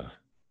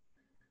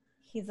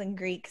He's a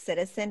Greek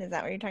citizen. Is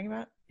that what you're talking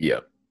about?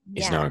 yep,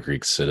 he's now Yeah. a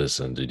Greek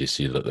citizen. Did you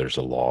see that there's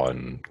a law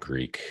in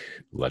Greek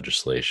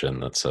legislation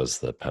that says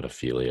that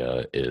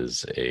pedophilia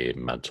is a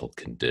mental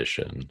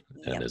condition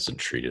and Yep. isn't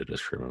treated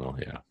as criminal?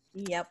 Yeah.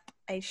 Yep.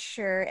 I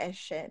sure as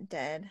shit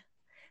did.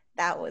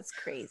 That was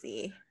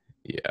crazy. I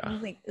Yeah.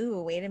 was like,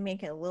 ooh, way to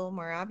make it a little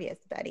more obvious,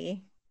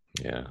 Betty.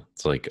 Yeah.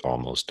 It's like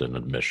almost an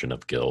admission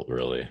of guilt,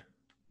 really.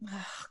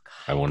 Oh,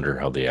 I God. wonder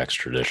how the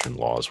extradition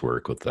laws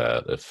work with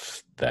that.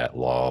 If that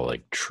law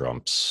like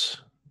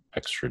trumps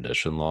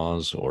extradition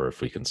laws, or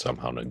if we can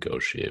somehow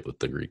negotiate with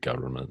the Greek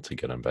government to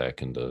get him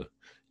back into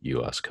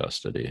U.S.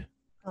 custody.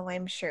 Oh,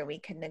 I'm sure we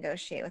could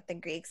negotiate with the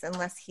Greeks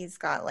unless he's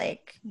got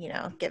like,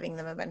 giving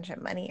them a bunch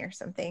of money or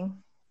something.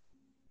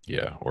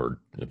 Yeah, or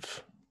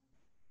if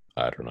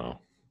I don't know.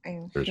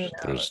 And who There's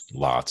knows?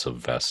 lots of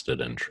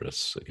vested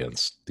interests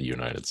against the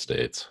United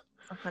States.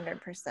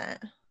 100%.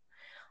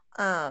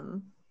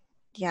 Um,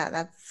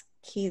 yeah,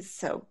 he's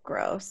so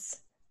gross.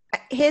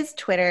 His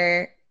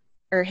Twitter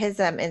or his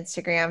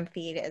Instagram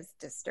feed is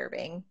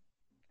disturbing.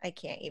 I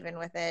can't even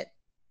with it.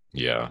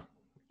 Yeah,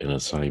 and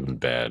it's not even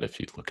bad if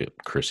you look at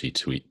Chrissy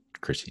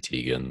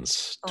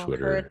Teigen's Oh, her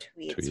Twitter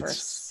tweets were tweets.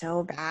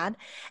 so bad.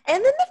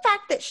 And then the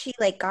fact that she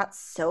like got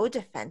so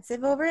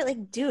defensive over it,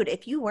 like, dude,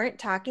 if you weren't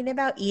talking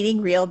about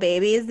eating real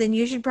babies, then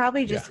you should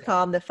probably Yeah, just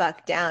calm the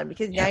fuck down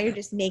because now yeah, you're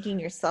just making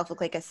yourself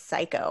look like a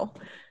psycho.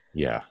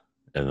 yeah.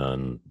 And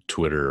then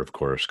Twitter, of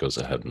course, goes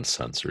ahead and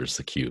censors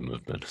the Q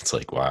movement. It's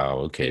like, wow,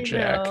 okay, You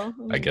Jack. know,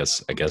 I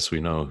guess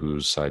we know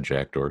whose side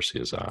Jack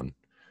Dorsey is on.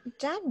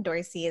 Jack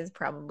Dorsey is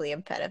probably a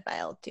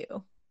pedophile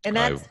too. And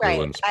I that's It right.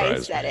 wouldn't I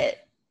surprise said me.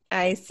 it.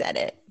 I said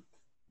it.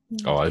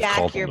 Oh, I've Jack,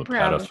 called you're him a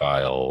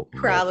pedophile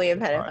probably a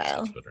multiple times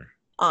on pedophile Twitter.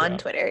 on Yeah,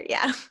 Twitter.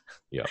 Yeah.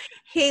 yeah,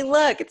 Hey,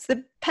 look, it's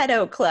the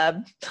pedo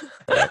club.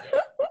 yep.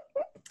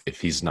 If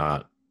he's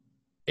not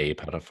a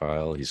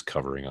pedophile, he's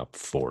covering up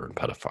for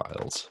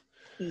pedophiles.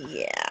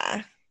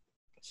 Yeah,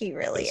 he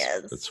really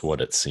It's is.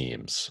 what it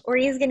seems. Or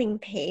he's getting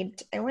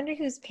paid. I wonder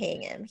who's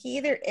paying him. He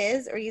either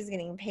is or he's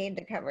getting paid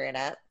to cover it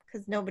up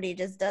because nobody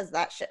just does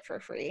that shit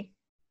for free.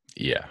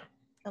 Yeah.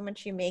 How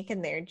much you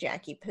making there,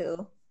 Jackie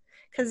Poo?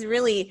 Because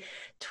really,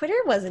 Twitter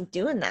wasn't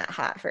doing that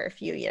hot for a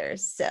few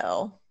years.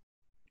 So,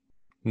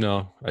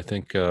 No, I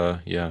think I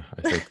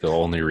think the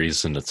only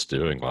reason it's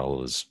doing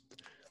well is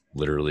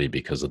literally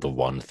because of the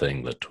one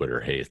thing that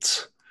Twitter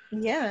hates,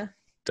 yeah.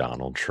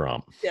 Donald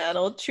Trump.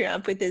 Donald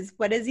Trump with his,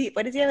 what is he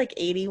have, like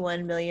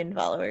 81 million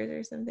followers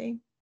or something?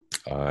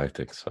 I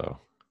think so.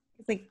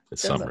 It's like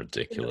It's the something most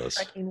in the ridiculous.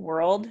 fucking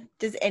world.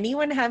 Does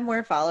anyone have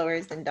more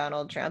followers than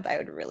Donald Trump? I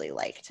would really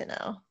like to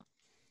know.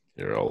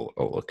 Here, I'll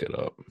look it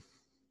up.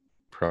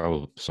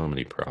 Probably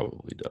somebody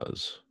probably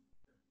does.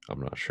 I'm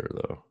not sure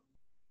though.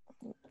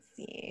 Let's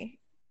see.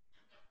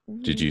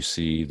 Did you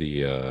see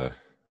the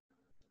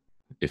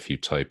if you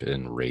type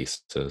in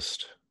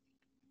racist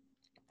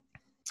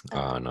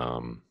Uh,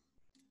 on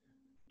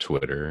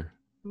Twitter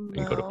and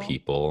go to no.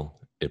 people,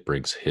 it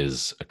brings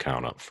his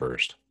account up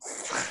first.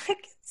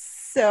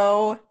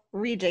 So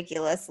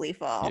ridiculously Yeah.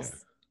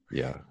 false.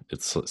 Yeah.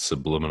 It's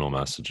subliminal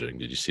messaging.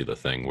 Did you see the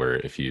thing where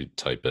if you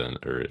type in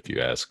or if you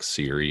ask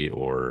Siri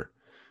or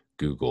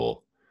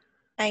Google,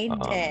 I um,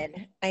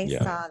 did. I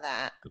yeah, saw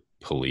that.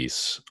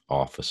 police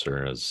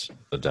officer as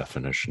the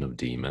definition of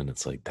demon,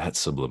 it's like that's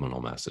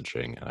subliminal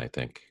messaging. And I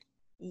think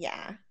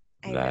Yeah,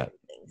 I that really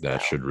think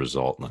that so. should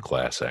result in a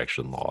class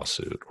action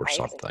lawsuit or I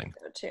think something.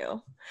 so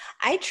too.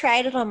 I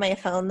tried it on my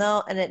phone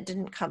though, and it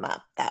didn't come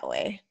up that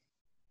way.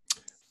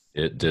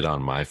 It did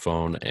on my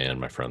phone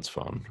and my friend's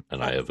phone,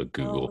 and I That's have a so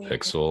Google weird.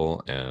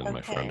 Pixel, and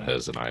my friend Okay.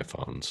 has an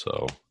iPhone.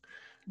 So,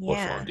 what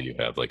phone Yeah. do you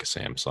have? Like a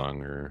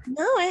Samsung or?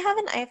 No, I have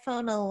an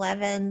iPhone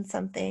 11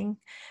 something,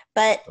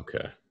 but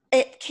Okay.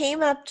 it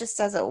came up just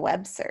as a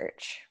web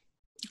search.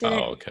 Oh,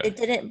 Didn't okay. it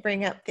didn't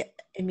bring up the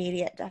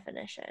immediate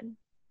definition.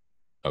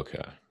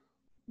 Okay.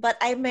 But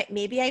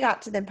maybe I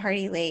got to the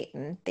party late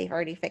and they've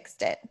already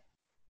fixed it.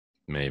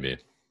 Maybe.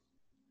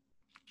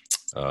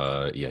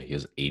 Yeah, he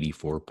has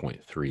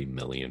 84.3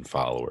 million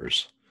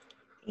followers.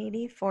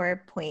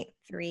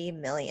 84.3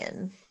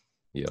 million.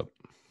 Yep.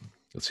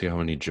 Let's see how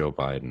many Joe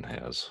Biden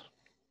has.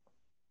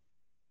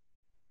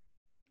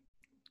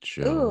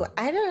 Ooh, Joe,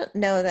 I don't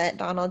know that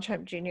Donald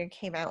Trump Jr.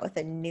 came out with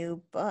a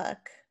new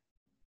book.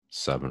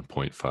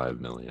 7.5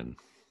 million.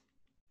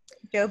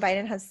 Joe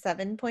Biden has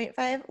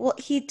 7.5. Well,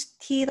 he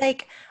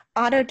like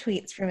auto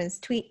tweets from his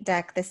tweet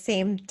deck the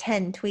same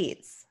 10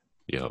 tweets.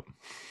 Yep.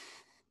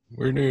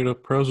 We need a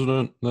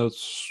president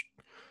that's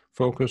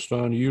focused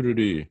on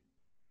unity.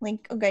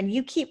 Like, oh god,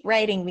 you keep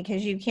writing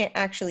because you can't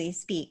actually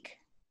speak.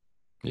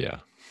 Yeah.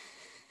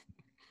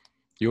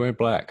 You ain't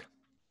black.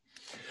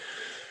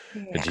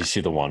 Did you Yeah.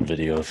 see the one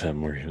video of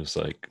him where he was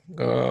like,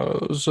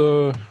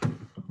 I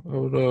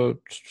would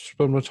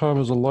spend my time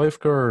as a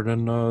lifeguard,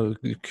 and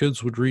the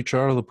kids would reach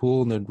out of the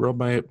pool and they'd rub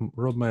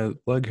my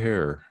leg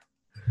hair.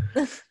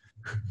 It's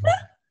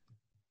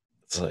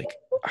like,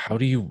 how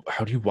do you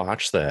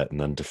watch that and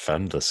then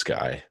defend this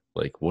guy?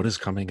 Like, what is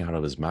coming out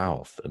of his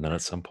mouth? And then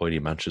at some point he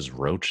mentions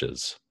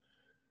roaches.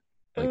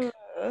 Like,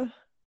 Ugh.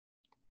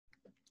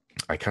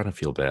 I kind of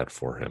feel bad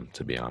for him,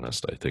 to be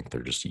honest. I think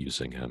they're just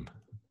using him.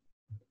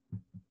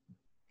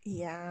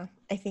 Yeah,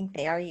 I think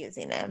they are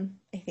using him.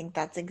 I think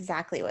that's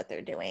exactly what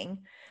they're doing.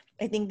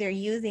 I think they're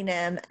using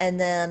him, and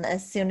then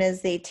as soon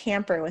as they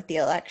tamper with the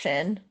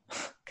election,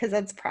 because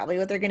that's probably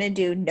what they're going to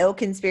do, no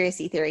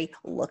conspiracy theory,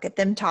 look at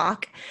them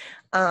talk.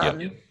 Yep.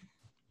 Um,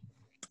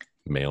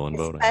 Mail in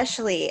voting.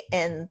 especially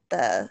in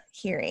the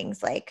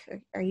hearings, like,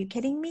 are you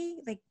kidding me?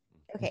 Like,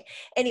 Okay.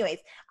 Anyways,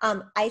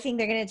 I think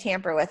they're going to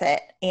tamper with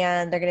it,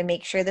 and they're going to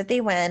make sure that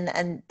they win,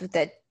 and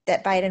that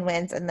Biden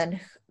wins, and then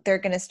they're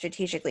going to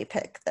strategically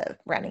pick the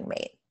running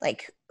mate.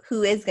 Like,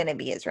 who is going to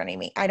be his running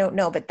mate? I don't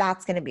know, but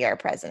that's going to be our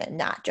president,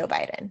 not Joe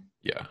Biden.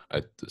 Yeah,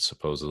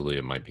 supposedly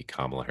it might be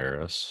Kamala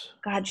Harris,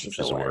 God, she's which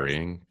the is worst.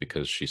 worrying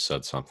because she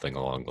said something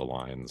along the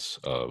lines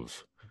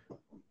of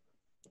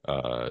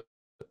uh,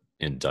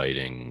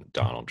 indicting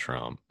Donald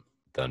Trump,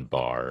 then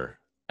Barr,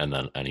 and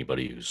then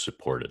anybody who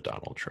supported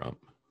Donald Trump.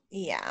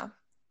 Yeah, And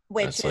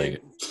which it's is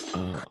like,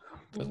 uh,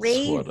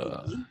 that's what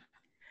crazy,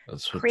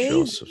 that's what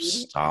Joseph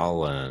crazy.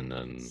 Stalin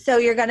and So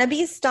you're going to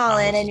be Mao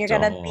Stalin, and you're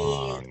going to be.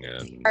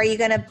 Zedong Are and you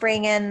going to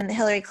bring in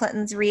Hillary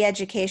Clinton's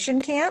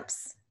re-education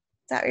camps? Is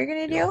that what you're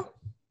going to yep, do?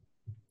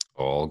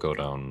 all go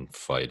down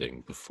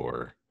fighting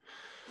before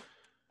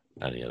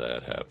any of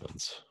that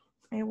happens,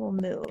 I will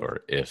move.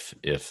 or if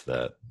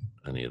that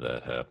any of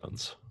that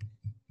happens.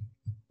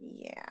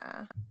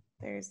 Yeah,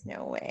 there's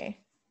no way.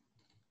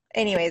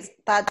 Anyways,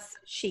 that's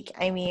chic.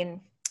 I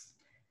mean,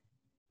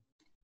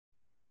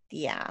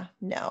 yeah,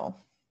 no.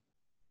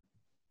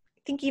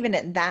 I think even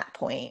at that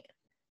point,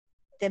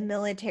 the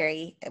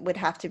military would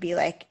have to be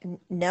like,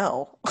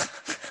 no.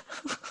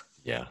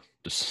 Yeah,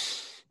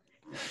 just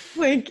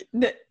Like,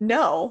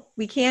 no,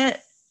 we can't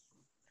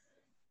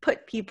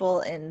put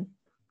people in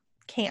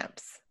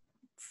camps.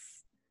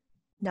 It's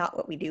not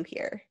what we do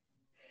here.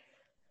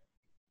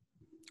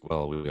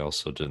 well, we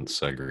also didn't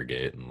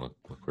segregate, and look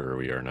where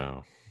we are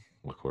now.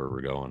 Look where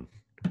we're going.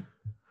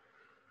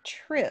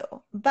 True.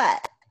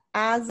 But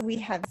as we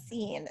have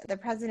seen, the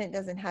president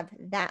doesn't have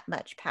that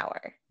much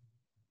power.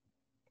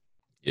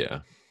 Yeah,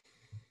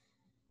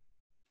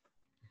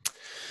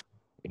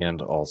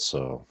 and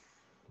also,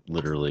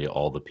 literally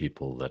all the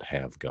people that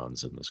have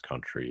guns in this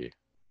country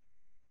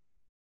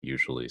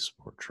usually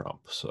support Trump.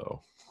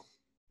 So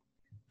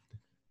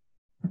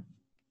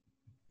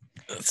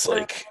it's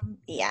like,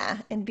 Yeah,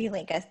 and be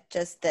like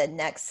just the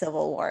next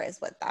civil war is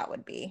what that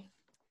would be.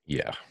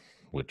 yeah,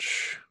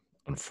 which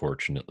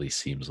unfortunately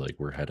seems like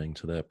we're heading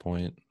to that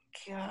point.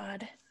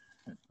 God.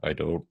 I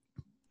don't,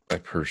 I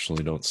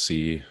personally don't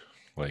see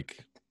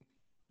like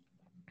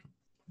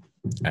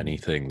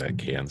anything that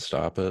can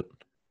stop it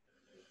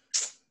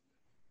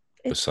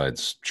It's,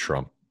 besides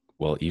Trump.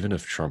 Well, even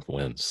if Trump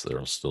wins,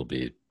 there'll still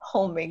be,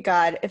 oh my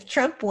God. If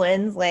Trump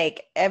wins,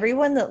 like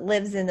everyone that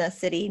lives in the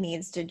city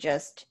needs to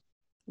just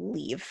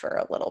leave for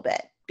a little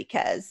bit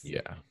because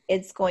yeah,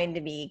 it's going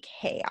to be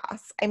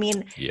chaos. I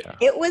mean, yeah,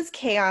 it was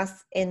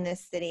chaos in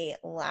this city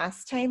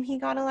last time he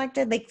got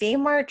elected. Like they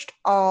marched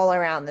all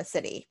around the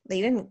city.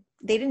 They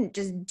didn't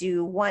just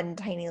do one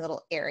tiny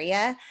little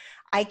area.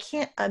 I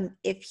can't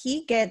if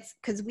he gets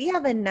because we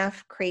have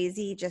enough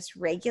crazy just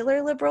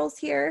regular liberals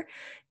here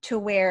to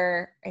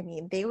where I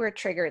mean they were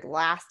triggered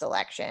last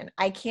election.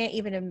 I can't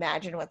even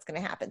imagine what's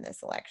going to happen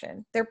this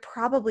election. They're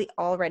probably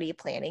already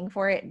planning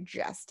for it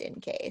just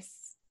in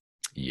case.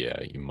 yeah.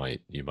 You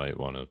might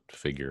want to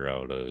figure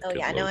out a Oh good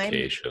yeah, no, I'm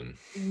location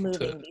to.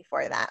 moving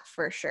before that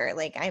for sure.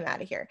 Like I'm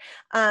out of here.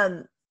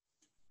 Um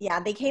yeah,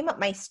 they came up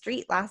my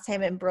street last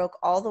time and broke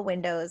all the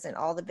windows and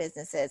all the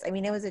businesses. I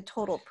mean, it was a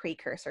total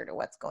precursor to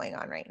what's going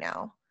on right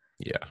now.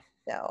 Yeah,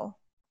 So,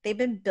 they've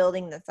been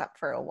building this up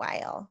for a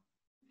while.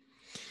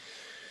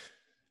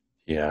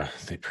 yeah.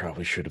 They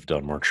probably should have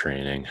done more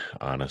training,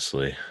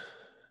 honestly,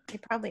 They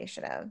probably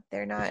should have.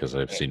 They're not because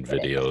I've very seen good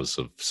at it. videos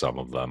of some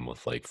of them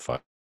with like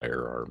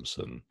firearms,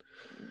 and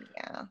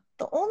Yeah.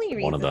 The only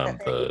one of reason that them,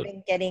 they're the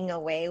even getting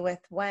away with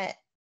what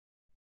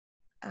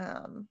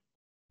um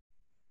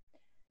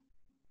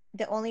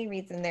the only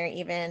reason they're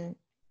even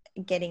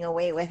getting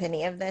away with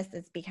any of this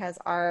is because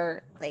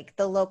our like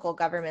the local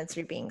governments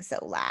are being so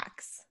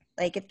lax.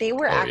 Like if they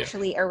were oh yeah,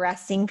 actually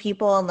arresting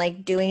people and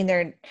like doing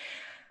their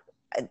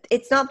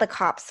it's not the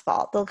cops'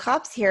 fault. The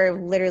cops here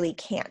literally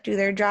can't do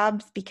their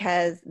jobs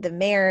because the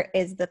mayor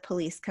is the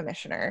police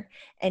commissioner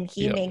and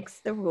he yep,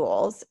 makes the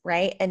rules,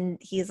 right? And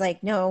he's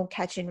like, no,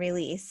 catch and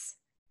release.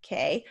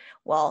 Okay.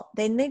 Well,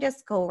 then they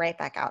just go right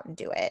back out and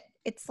do it.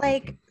 It's hmm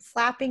like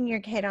slapping your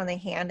kid on the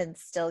hand and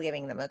still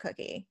giving them a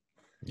cookie.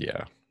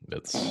 yeah.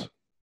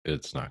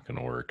 It's not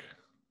gonna work.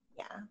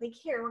 Yeah, like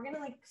here, we're gonna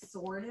like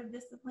sort of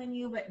discipline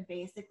you, but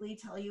basically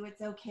tell you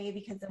it's okay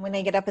because then when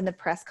I get up in the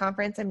press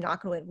conference, I'm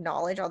not going to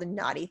acknowledge all the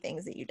naughty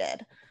things that you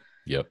did.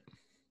 Yep,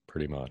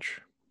 pretty much.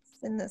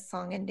 It's in the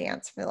song and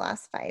dance for the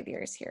last 5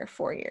 years here,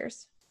 4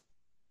 years.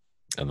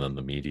 And then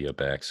the media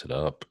backs it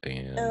up, Oh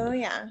and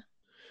yeah.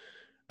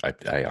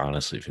 I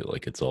honestly feel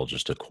like it's all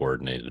just a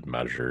coordinated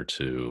measure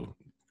to,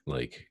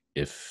 like,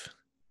 if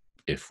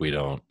we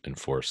don't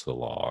enforce the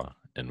law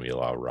and we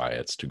allow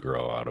riots to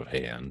grow out of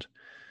hand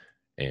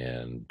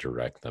and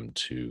direct them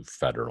to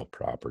federal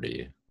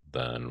property,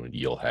 then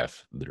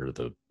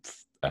the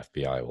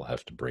FBI will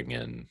have to bring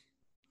in,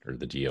 or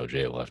the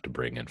DOJ will have to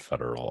bring in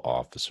federal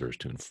officers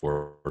to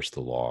enforce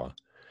the law,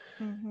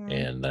 Mm-hmm.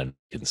 and then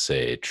you can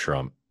say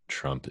Trump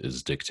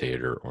is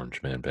dictator,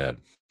 orange man bad.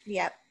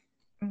 Yep.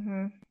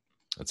 Mm-hmm.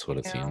 That's what I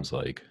it know. seems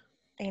like.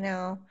 I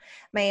know.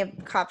 My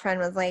cop friend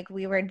was like,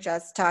 we were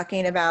just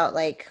talking about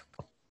like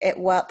at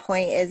what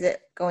point is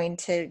it going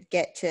to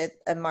get to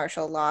a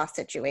martial law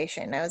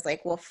situation? I was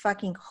like, well,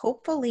 fucking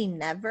hopefully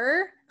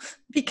never,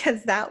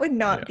 because that would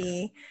not Yeah,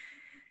 be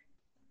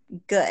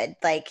good.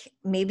 Like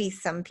maybe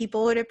some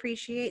people would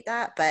appreciate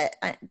that, but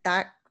I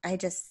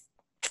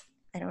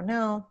don't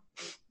know.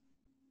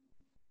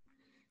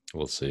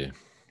 we'll see.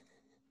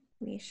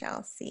 We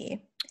shall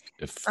see.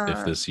 If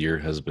this year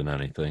has been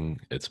anything,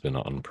 it's been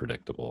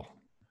unpredictable.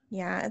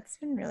 Yeah, it's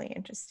been really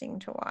interesting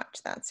to watch.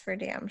 That's for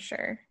damn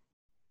sure.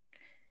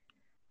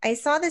 I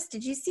saw this.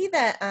 Did you see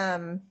that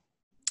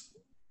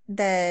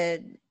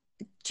the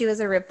she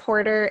was a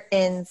reporter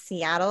in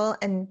Seattle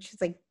and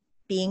she's like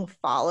being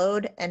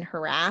followed and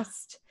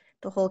harassed.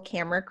 The whole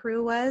camera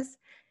crew was.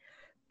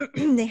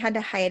 They had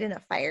to hide in a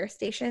fire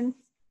station.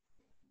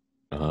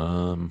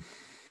 Um,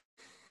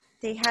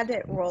 They had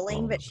it oh,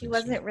 rolling, I but don't she think so.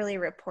 wasn't really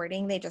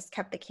reporting. They just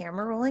kept the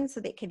camera rolling so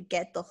they could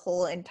get the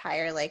whole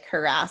entire like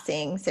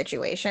harassing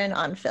situation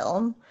on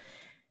film.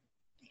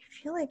 I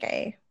feel like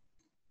I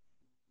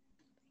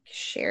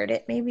shared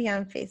it maybe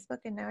on Facebook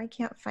and now I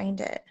can't find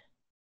it.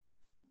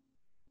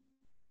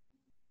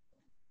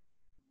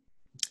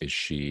 Is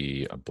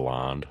she a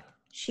blonde?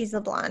 She's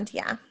a blonde,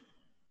 yeah.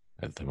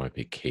 That might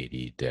be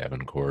Katie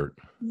Davenport,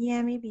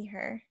 Yeah, maybe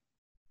her.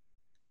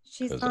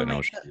 She's because I on know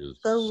like she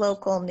the was.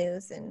 local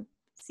news in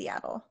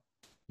Seattle.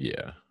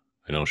 Yeah,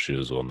 I know she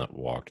was the one that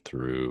walked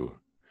through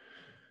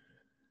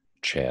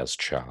Chaz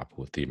Chop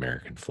with the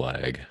American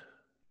flag.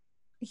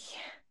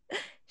 Yeah.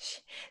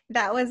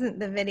 That wasn't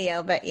the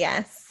video, but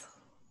yes.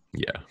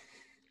 Yeah,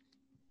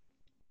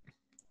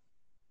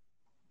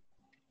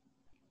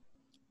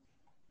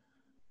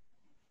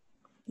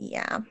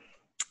 Yeah.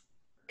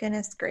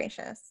 Goodness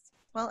gracious.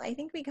 Well, I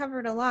think we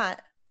covered a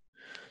lot.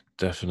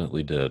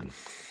 definitely did.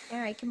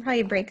 Yeah, I can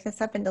probably break this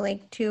up into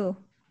like two.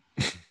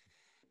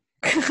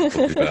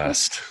 It'll be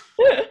best.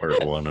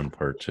 Part one and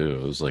part two.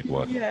 It was like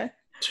what, Yeah.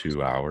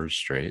 2 hours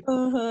straight?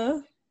 Uh-huh.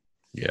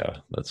 Yeah,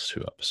 that's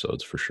 2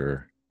 episodes for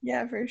sure.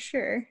 Yeah, for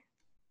sure.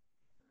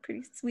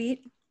 Pretty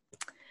sweet.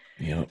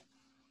 Yep,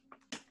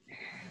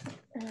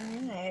 All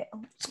right.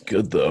 it's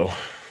good though.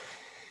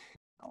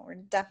 Oh, we're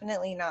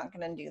definitely not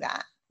going to do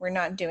that. We're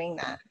not doing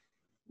that.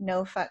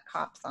 No fuck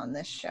cops on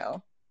this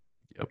show.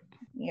 Yep.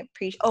 You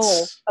appreciate.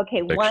 Oh, It's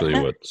okay. actually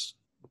what's.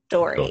 Go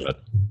Story. ahead.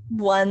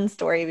 One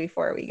story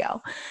before we go.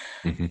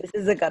 Hmm. This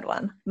is a good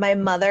one. My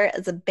mother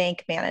is a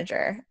bank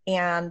manager,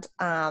 and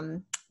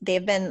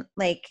they've been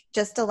like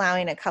just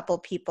allowing a couple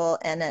people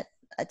in at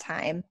a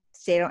time.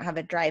 So they don't have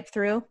a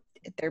drive-through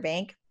at their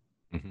bank.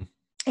 Hmm.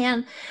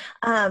 And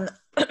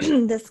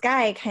this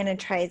guy kind of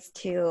tries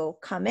to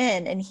come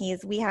in, and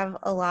we have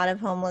a lot of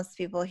homeless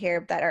people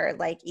here that are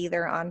like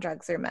either on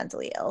drugs or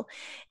mentally ill.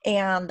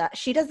 And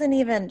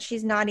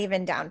she's not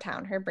even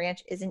downtown. Her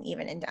branch isn't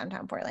even in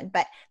downtown Portland.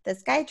 But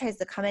this guy tries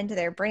to come into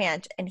their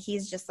branch, and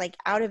he's just like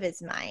out of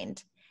his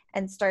mind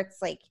and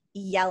starts like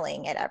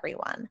yelling at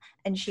everyone.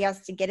 And she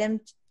has to get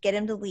him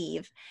to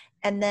leave.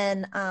 And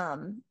then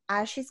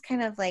as she's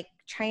kind of like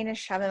trying to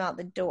shove him out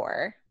the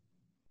door,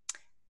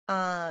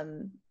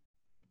 um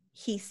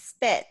he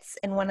spits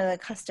in one of the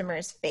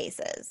customers'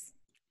 faces.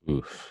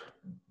 Oof.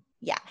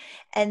 Yeah.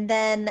 And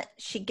then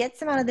she gets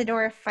him out of the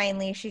door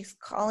finally. She's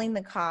calling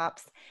the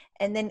cops.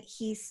 And then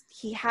he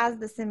has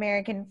this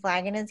American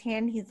flag in his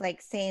hand. He's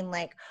like saying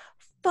like,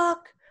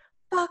 fuck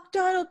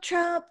Donald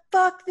Trump,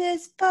 fuck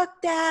this,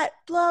 fuck that,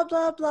 blah,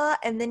 blah, blah.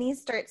 And then he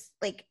starts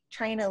like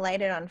trying to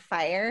light it on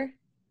fire.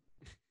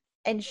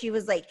 And she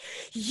was like,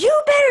 you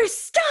better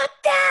stop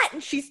that.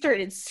 And she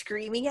started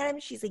screaming at him.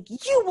 She's like,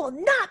 you will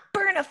not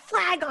burn a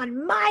flag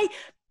on my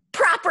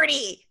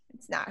property.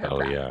 It's not her Oh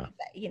property, yeah.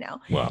 but.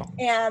 Well.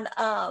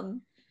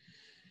 And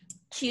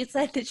she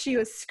said that she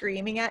was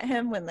screaming at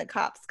him when the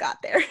cops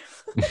got there.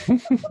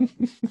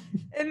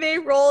 And they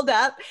rolled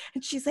up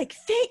and she's like,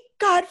 thank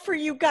God for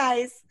you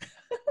guys.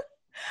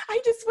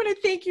 I just want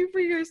to thank you for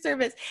your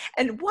service.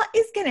 And what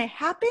is going to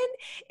happen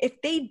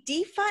if they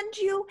defund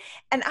you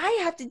and I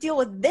have to deal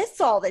with this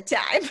all the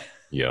time?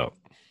 Yep.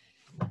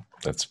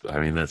 That's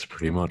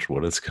pretty much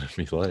what it's gonna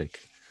be like.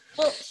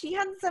 Well, she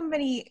had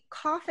somebody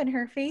cough in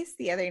her face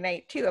the other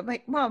night too. I'm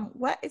like, Mom,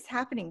 what is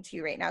happening to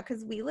you right now?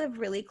 Because we live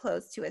really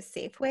close to a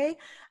Safeway.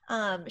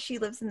 She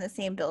lives in the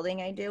same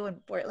building I do in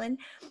Portland,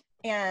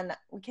 and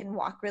we can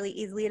walk really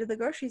easily to the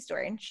grocery store.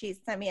 And she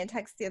sent me a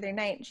text the other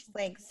night, and she's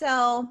like,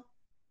 so,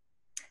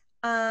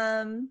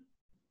 um,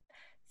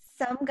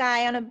 some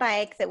guy on a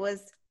bike that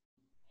was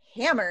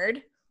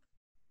hammered,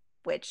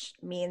 which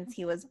means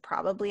he was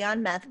probably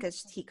on meth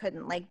because he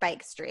couldn't like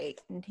bike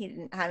straight and he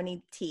didn't have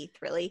any teeth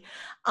really.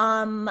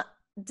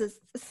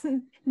 Just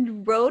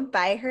rode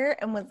by her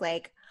and was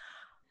like,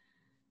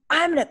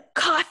 I'm gonna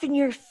cough in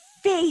your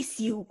face,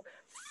 you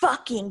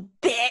fucking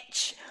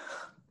bitch.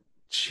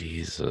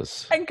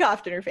 Jesus. And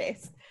coughed in her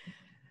face.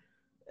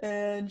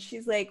 And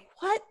she's like,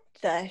 what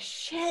the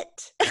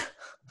shit?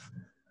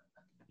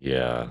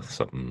 Yeah,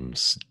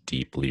 something's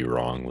deeply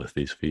wrong with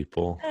these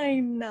people. I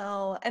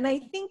know. And I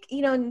think,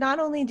 not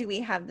only do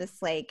we have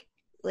this like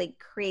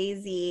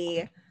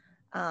crazy,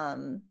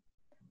 um,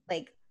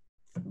 like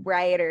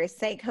rioters,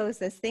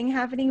 psychosis thing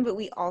happening, but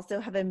we also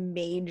have a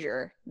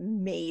major,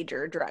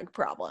 major drug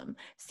problem.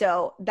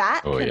 So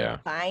that Oh yeah.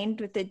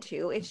 combined with the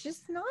two, it's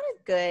just not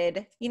a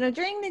good,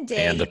 during the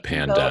day And you a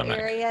can go pandemic.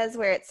 areas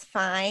where it's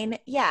fine.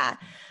 Yeah.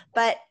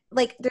 But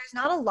like there's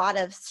not a lot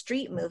of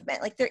street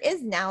movement. Like there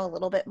is now a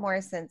little bit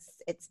more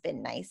since it's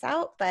been nice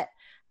out, but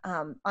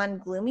on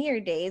gloomier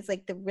days,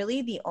 like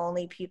the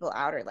only people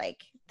out are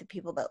like the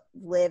people that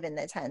live in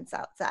the tents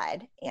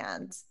outside,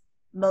 and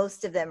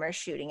most of them are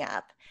shooting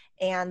up.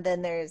 And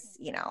then there's,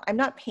 I'm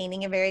not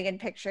painting a very good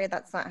picture.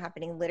 That's not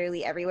happening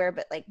literally everywhere,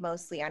 but like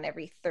mostly on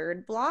every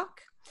third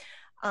block.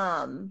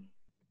 Um,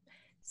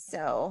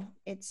 so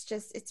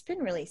it's been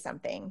really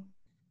something.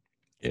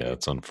 Yeah, It,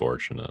 it's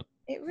unfortunate.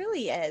 it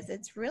really is.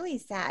 It's really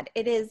sad.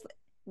 It is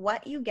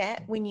what you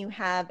get when you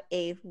have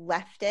a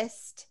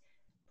leftist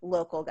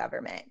local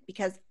government,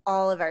 because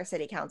all of our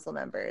city council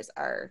members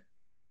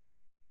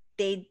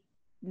they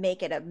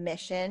make it a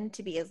mission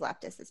to be as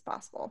leftist as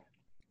possible.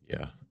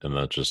 Yeah, and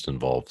that just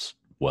involves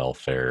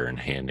welfare and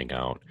handing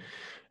out,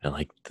 and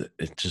like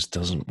it just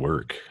doesn't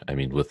work. I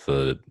mean, with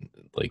the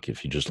like,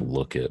 if you just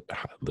look at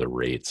the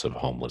rates of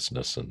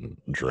homelessness and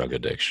Yeah. drug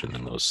addiction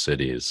in those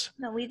cities,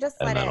 No, we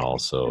just and let then it's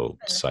just also been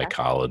festering.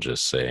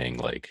 psychologists saying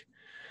like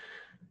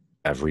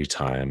every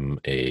time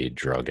a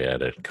drug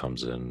addict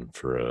comes in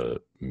for a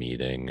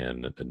meeting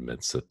and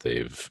admits that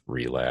they've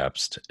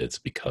relapsed, it's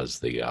because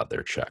they got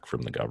their check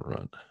from the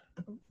government.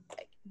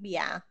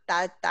 Yeah,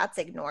 that's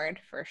ignored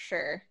for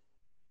sure.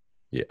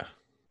 Yeah,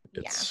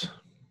 Yeah, it's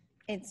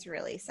it's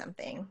really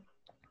something.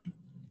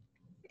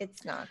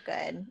 It's not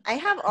good. I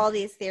have all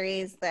these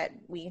theories that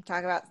we can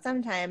talk about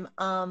sometime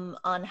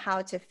on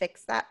how to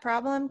fix that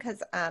problem,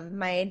 because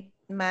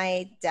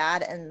my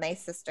dad and my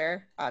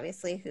sister,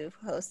 obviously, who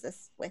hosts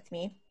this with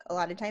me a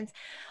lot of times,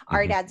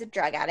 our mhm, dad's a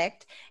drug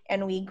addict,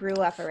 and we grew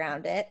up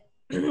around it.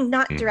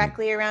 Not mhm.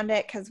 directly around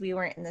it because we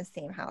weren't in the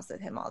same house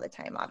with him all the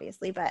time,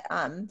 obviously, but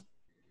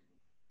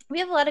we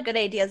have a lot of good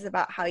ideas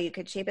about how you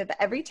could shape it. But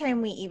every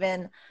time we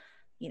even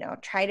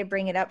try to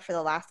bring it up for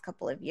the last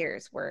couple of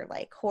years, we're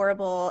like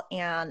horrible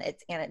and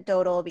it's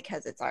anecdotal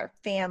because it's our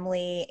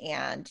family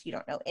and you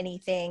don't know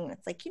anything.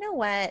 It's like, you know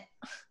what?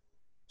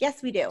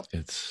 Yes, we do.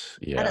 It's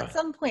And at yeah,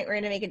 some point, we're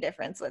going to make a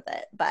difference with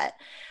it. But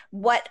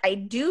what I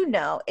do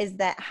know is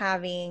that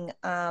having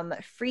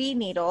free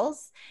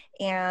needles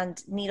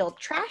and needle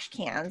trash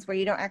cans where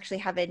you don't actually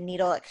have a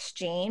needle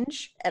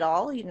exchange at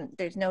all,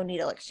 there's no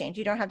needle exchange.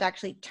 You don't have to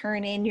actually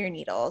turn in your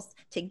needles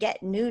to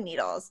get new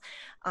needles.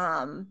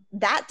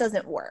 That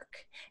doesn't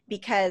work,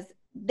 because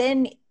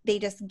then they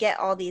just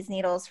get all these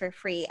needles for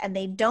free and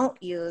they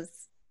don't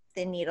use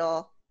the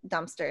needle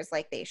dumpsters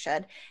like they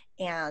should.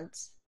 And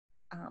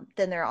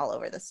then they're all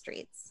over the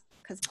streets,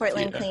 because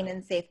Portland yeah. Clean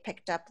and Safe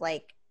picked up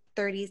like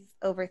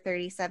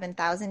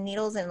 37,000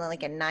 needles in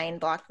like a 9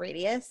 block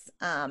radius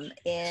in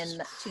Jesus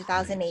Christ,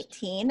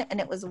 2018, and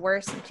it was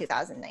worse in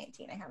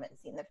 2019. I haven't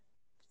seen the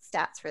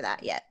stats for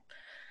that yet.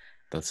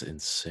 that's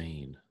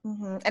insane.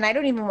 And I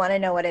don't even want to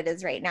know what it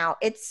is right now.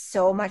 It's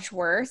so much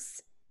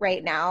worse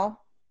right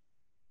now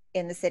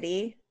in the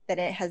city than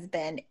it has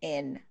been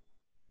in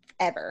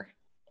ever.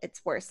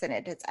 It's worse than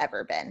it has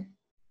ever been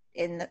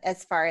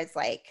as far as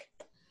like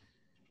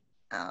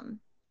um,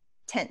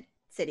 tent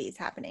cities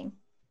happening.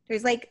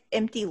 There's like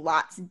empty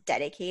lots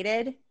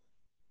dedicated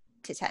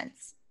to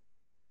tents,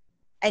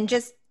 and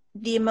just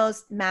the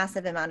most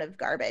massive amount of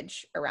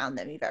garbage around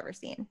them you've ever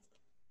seen.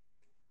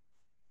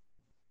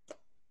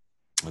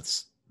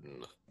 That's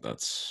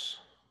that's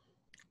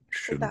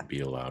So that shouldn't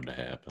be allowed to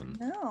happen.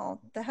 no,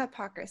 the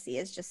hypocrisy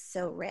is just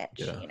so rich,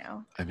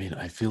 Yeah. I mean,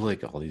 I feel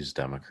like all these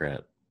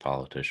Democrat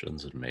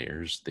politicians and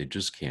mayors, they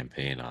just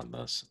campaign on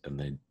this and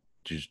they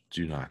just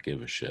do not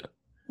give a shit.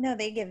 No,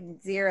 they give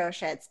zero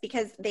shits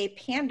because they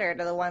pander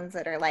to the ones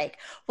that are like,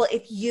 well,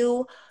 if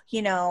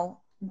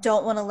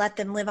don't want to let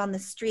them live on the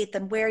street,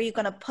 then where are you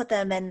going to put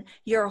them? And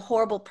you're a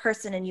horrible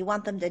person and you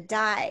want them to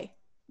die.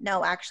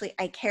 No, actually,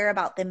 I care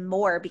about them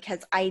more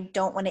because I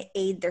don't want to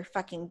aid their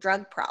fucking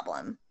drug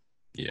problem.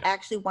 Yeah. I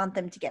actually want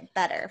them to get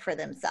better for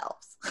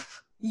themselves.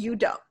 You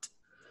don't.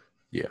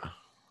 Yeah.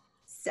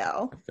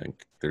 So, I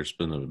think there's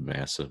been a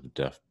massive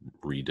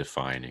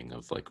redefining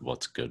of like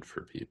what's good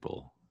for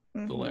people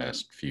the mhm,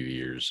 last few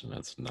years, and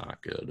that's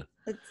not good.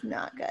 it's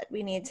not good.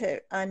 We need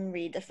to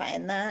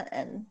unredefine that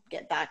and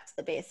get back to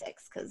the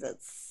basics, because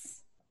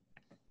it's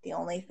the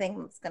only thing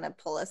that's going to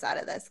pull us out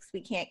of this, because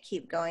we can't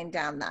keep going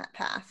down that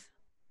path.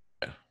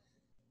 Yeah.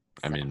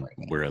 I It's not mean,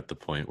 working. we're at the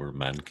point where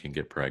men can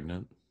get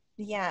pregnant.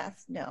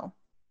 Yes, no,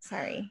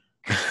 sorry.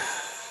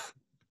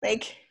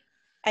 Like,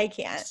 I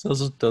can't.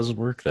 Doesn't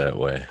work that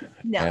way.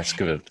 No, Ask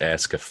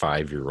a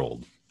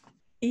 5-year-old.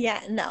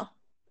 yeah, no,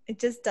 it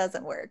just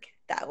doesn't work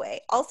that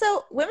way.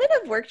 Also, women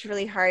have worked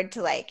really hard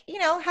to, like,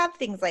 have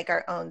things like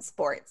our own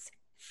sports.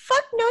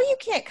 Fuck no, you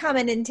can't come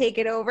in and take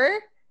it over.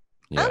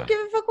 I don't Yeah, give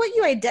a fuck what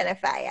you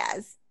identify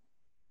as.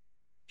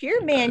 If you're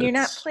a yeah. man, you're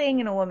not It's playing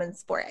in a woman's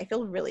sport. I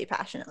feel really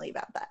passionately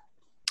about that.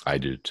 I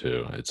do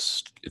too.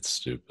 It's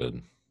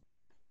stupid.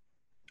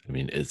 I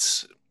mean,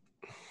 it's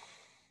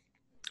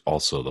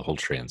also the whole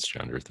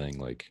transgender thing,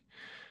 like,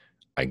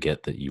 I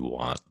get that you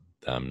want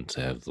them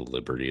to have the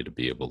liberty to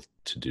be able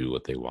to do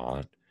what they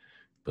want,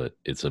 but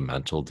it's a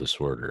mental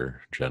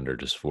disorder, gender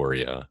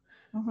dysphoria,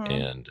 Mm-hmm.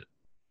 and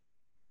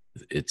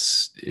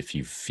it's if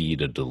you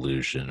feed a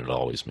delusion, it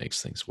always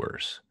makes things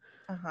worse.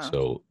 Uh-huh.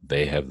 So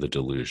they have the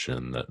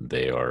delusion that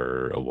they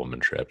are a woman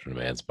trapped in a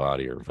man's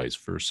body or vice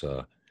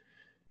versa.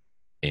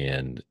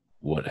 And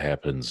what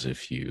happens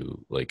if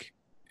you like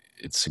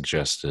it's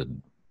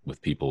suggested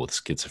with people with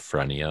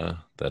schizophrenia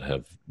that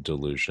have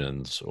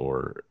delusions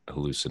or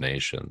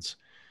hallucinations,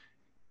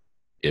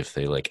 if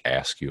they like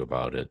ask you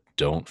about it,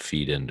 don't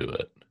feed into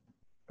it.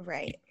 You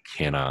Right.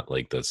 cannot,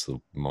 like, that's the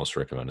most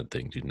recommended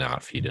thing. Do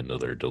not feed into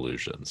their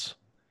delusions.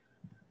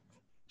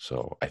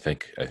 So I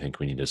think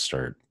we need to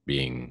start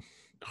being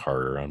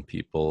harder on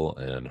people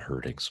and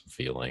hurting some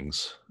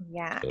feelings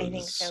Yeah, I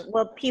think so. because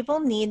Well, people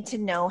need to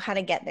know how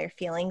to get their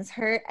feelings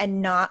hurt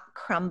and not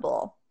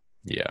crumble.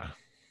 yeah,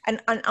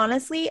 And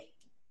honestly,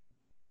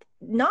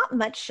 not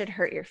much should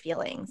hurt your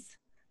feelings.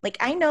 Like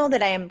I know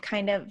that I am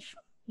kind of,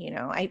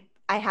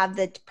 I have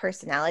the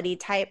personality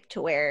type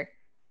to where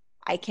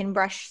I can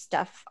brush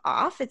stuff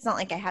off. It's not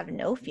like I have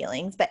no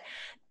feelings, but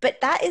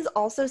that is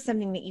also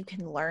something that you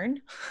can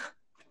learn.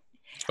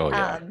 oh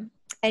yeah. Um,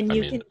 and I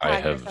you mean, can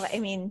talk yourself. I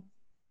mean,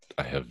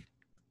 I have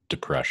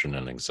depression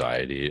and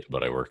anxiety,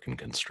 but I work in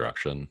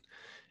construction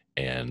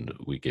and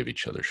we give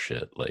each other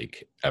shit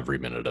like every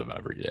minute of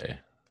every day.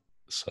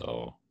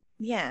 So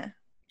yeah,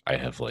 I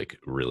have like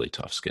really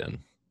tough skin.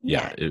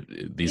 Yeah, yeah.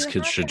 these You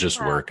kids have should to just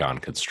have. work on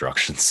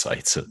construction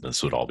sites and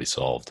this would all be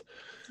solved.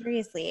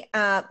 Seriously,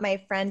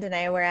 my friend and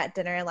I were at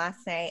dinner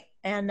last night,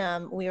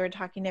 and we were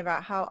talking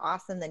about how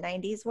awesome the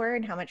 '90s were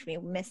and how much we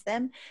miss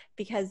them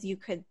because you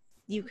could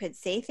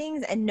say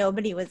things and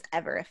nobody was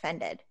ever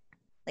offended.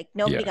 Like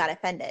nobody Yeah, got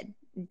offended.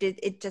 Did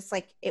it just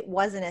like it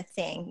wasn't a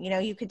thing.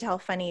 You could tell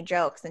funny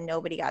jokes and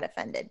nobody got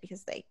offended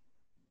because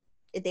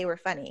they were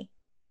funny.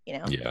 You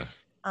know, yeah.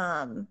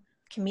 um,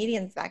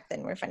 comedians back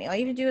then were funny. All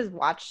you had to do is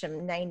watch some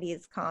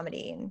 90s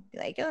comedy and be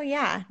like, oh,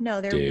 yeah,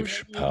 no, there Dave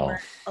really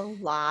weren't Chappelle. a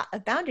lot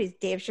of boundaries.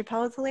 Dave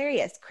Chappelle was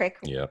hilarious.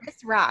 Yep. Chris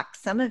Rock,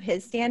 some of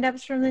his stand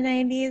ups from the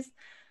 90s,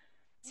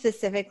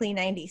 specifically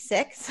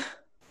 96,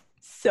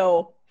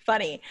 so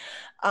funny.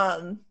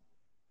 Um,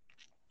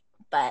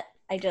 but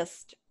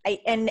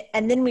and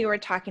then we were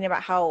talking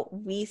about how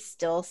we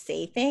still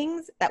say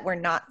things that we're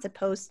not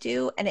supposed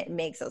to, and it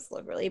makes us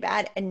look really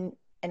bad. And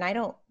I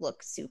don't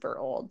look super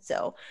old,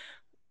 so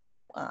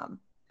um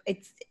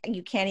it's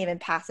you can't even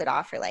pass it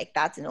off for like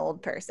that's an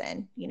old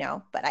person,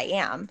 but I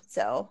am.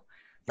 So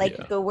like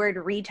Yeah. the word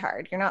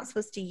retard, you're not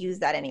supposed to use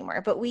that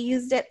anymore, but we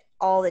used it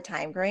all the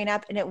time growing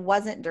up and it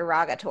wasn't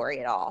derogatory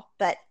at all.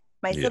 But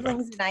my Yeah.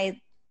 siblings and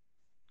I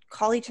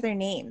call each other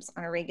names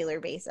on a regular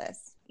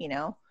basis.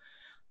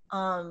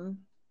 um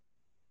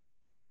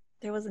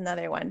there was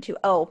another one too.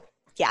 Oh,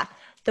 yeah,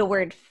 the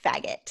word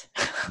faggot.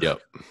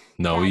 Yep.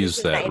 No, we That is use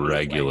a that 90s word.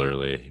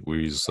 regularly.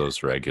 We use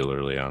those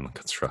regularly on the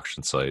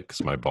construction site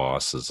because my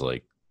boss is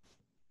like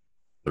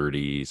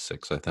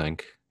 36, I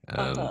think,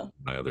 and Uh-huh.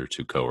 my other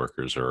two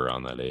coworkers are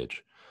around that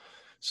age.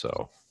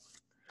 So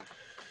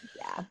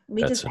Yeah,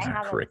 that's in I our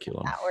haven't said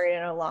curriculum. that word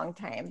in a long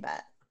time,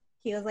 but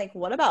he was like,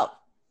 what about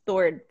the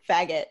word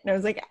faggot? And I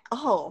was like,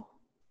 oh,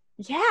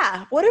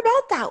 yeah, what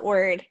about that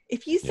word?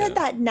 If you said Yeah,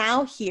 that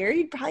now here,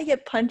 you'd probably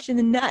get punched in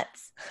the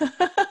nuts.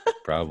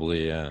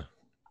 probably. Yeah.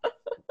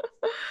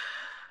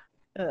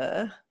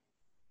 uh,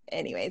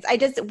 anyways, I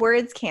just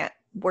words can't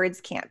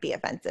be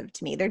offensive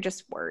to me. They're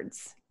just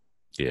words.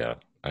 Yeah.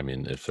 I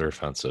mean, if they're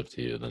offensive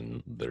to you,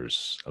 then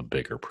there's a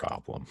bigger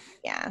problem.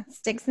 Yeah,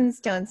 sticks and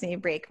stones may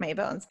break my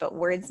bones, but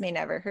words may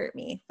never hurt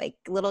me. Like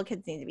little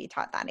kids need to be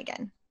taught that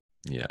again.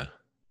 Yeah.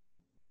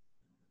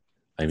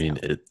 I So mean,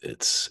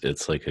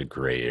 it's like a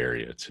gray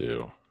area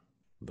too,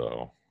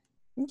 though.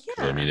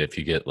 Because I yeah. mean, if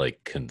you get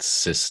like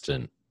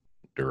consistent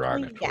Well,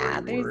 derogatory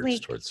yeah, there's words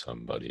like towards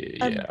somebody,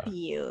 yeah,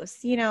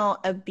 abuse,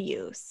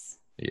 abuse,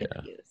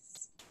 yeah.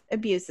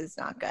 abuse is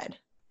not good.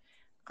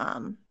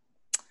 Um,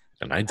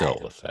 And I but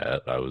dealt with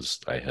that.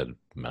 I had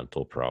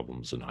mental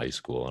problems in high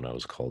school, and I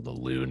was called a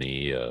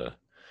loony,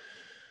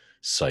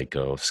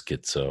 psycho,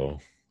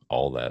 schizo,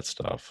 all that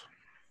stuff.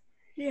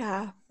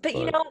 yeah, but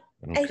But I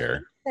don't I care.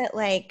 think that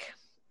like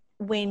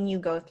when you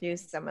go through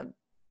some of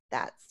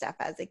that stuff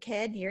as a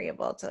kid, you're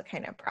able to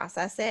kind of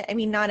process it. I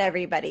mean, not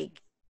everybody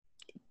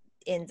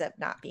ends up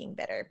not being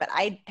bitter, but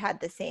I had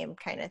the same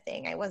kind of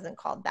thing. I wasn't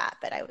called that,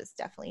 but I was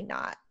definitely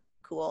not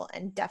cool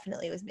and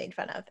definitely was made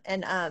fun of.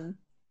 And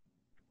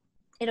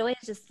it always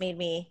just made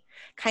me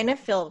kind of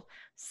feel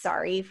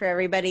sorry for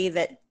everybody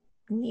that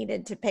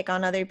needed to pick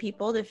on other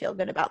people to feel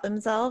good about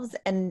themselves,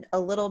 and a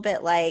little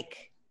bit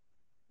like,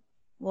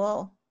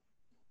 well,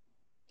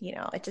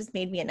 it just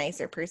made me a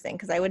nicer person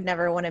because I would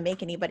never want to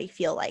make anybody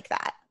feel like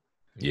that.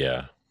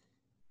 Yeah,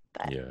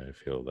 But yeah, I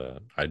feel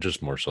that. I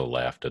just more so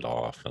laughed it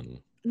off, and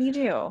me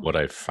too. what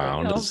I Like,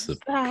 found oh, is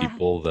ah.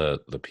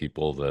 the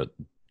people that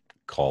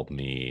called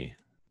me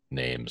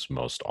names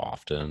most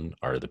often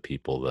are the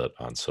people that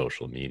on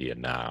social media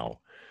now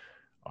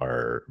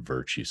are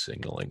virtue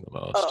signaling the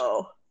most.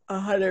 Oh,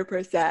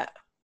 100%.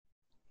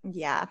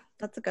 Yeah,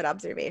 that's a good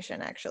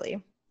observation,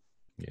 actually.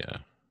 Yeah.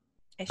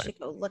 I should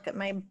go look at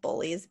my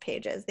bullies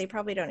pages. They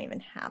probably don't even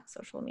have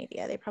social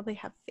media. They probably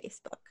have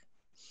Facebook.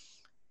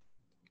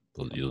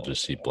 You'll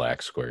just see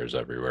black squares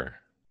everywhere.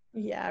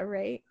 Yeah,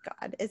 right.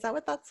 God, is that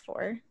what that's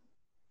for?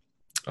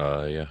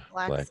 Yeah.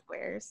 Black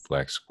squares.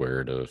 Black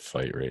square to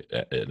fight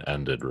it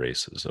ended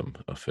racism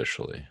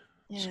officially,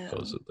 Oh,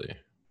 supposedly,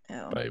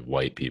 oh. by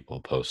white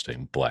people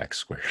posting black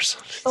squares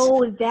on it.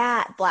 Oh,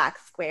 that black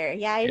square.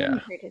 Yeah, I Yeah. didn't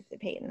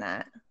participate in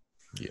that.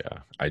 Yeah,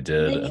 I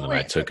did. Then And you then I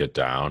weren't took it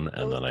down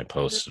and then supposed I to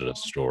posted a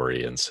participate.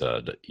 story and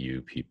said,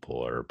 you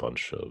people are a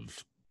bunch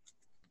of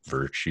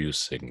virtue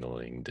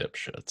signaling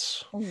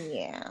dipshits.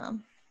 Yeah,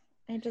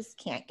 I just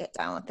can't get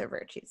down with the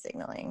virtue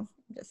signaling.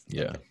 I just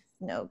think Yeah.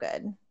 it's no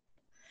good.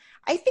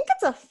 I think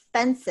it's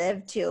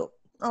offensive to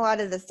a lot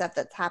of the stuff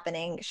that's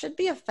happening should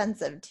be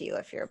offensive to you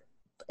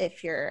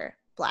if you're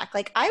black.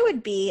 Like I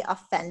would be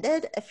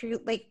offended if you're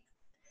like,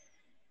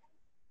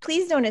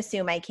 please don't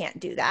assume I can't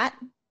do that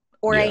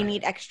or I Yeah.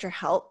 need extra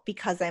help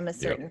because I'm a Yep.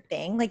 certain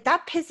thing. Like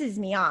that pisses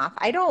me off.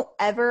 I don't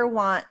ever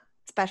want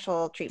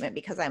special treatment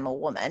because I'm a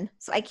woman.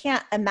 So I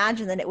can't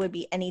imagine that it would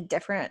be any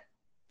different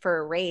for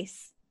a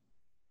race.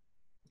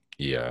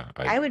 Yeah.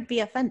 I would be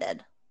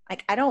offended.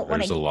 Like I don't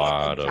want to There's a get a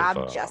lot of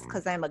job just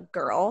because I'm a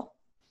girl.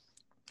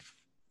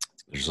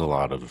 there's a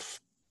lot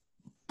of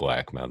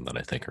black men that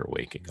I think are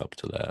waking up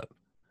to that.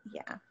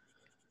 Yeah,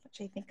 which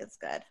I think is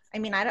good. I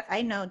mean,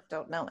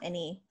 don't know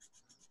any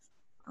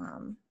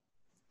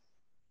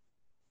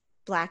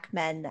black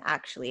men that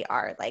actually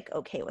are like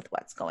okay with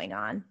what's going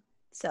on.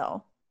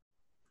 So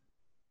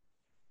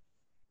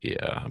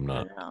Yeah, I'm I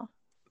not. don't know.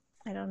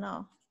 I don't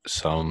know.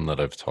 Some that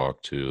I've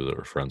talked to that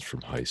are friends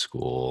from high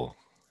school,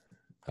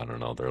 I don't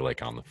know, they're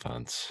like on the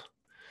fence,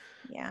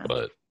 Yeah.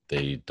 but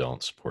they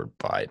don't support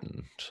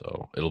Biden.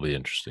 So it'll be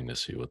interesting to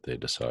see what they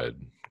decide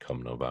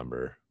come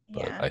November.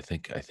 But Yeah. I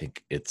think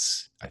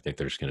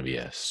there's going to be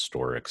a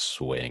historic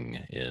swing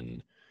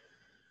in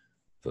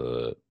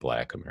the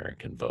black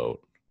American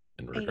vote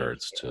in I do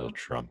regards to too.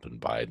 Trump and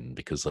Biden,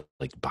 because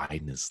like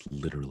Biden is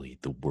literally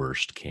the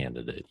worst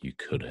candidate you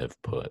could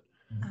have put.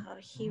 Oh,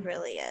 he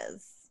really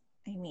is.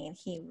 I mean,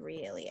 he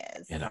really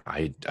is. And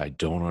I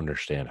don't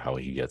understand how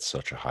he gets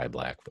such a high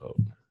black vote.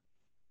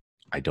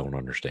 I don't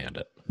understand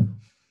it.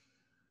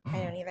 I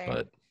don't either.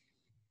 But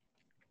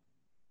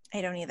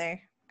I don't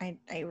either.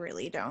 I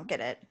really don't get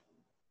it.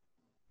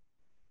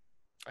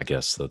 I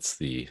guess that's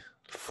the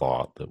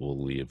thought that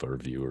we'll leave our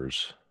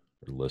viewers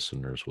or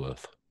listeners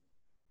with.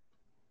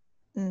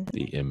 Mm-hmm.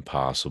 The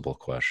impossible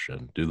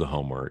question. Do the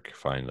homework,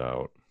 find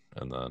out,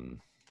 and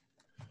then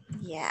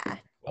Yeah.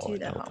 Do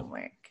the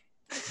homework.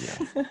 Yeah.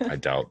 I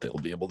doubt they'll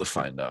be able to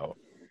find out.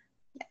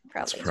 Yeah,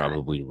 probably It's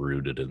probably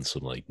rooted in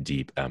some like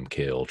deep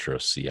MK Ultra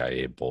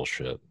CIA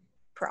bullshit.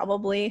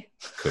 Probably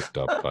Cooked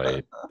up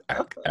by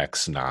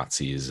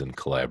ex-Nazis in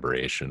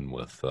collaboration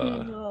with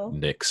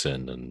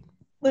Nixon and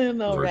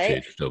George right?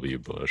 H.W.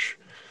 Bush.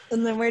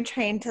 And then we're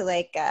trying to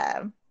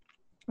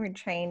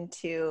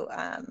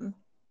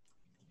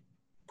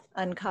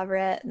uncover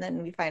it, and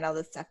then we find all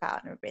this stuff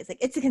out, and everybody's like,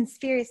 "It's a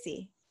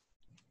conspiracy."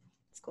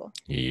 It's cool.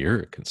 You're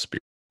a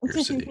conspiracy.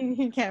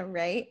 Yeah,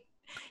 right.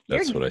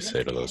 That's what I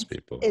say to those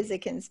people. Is a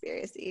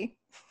conspiracy.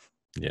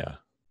 Yeah.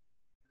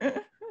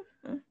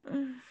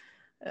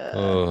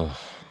 All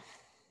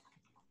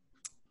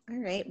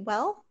right.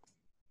 Well,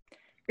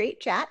 great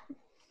chat.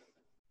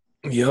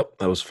 Yep,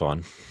 that was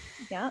fun.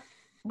 Yeah.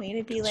 Way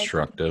to be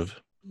constructive.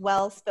 Like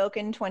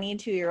well-spoken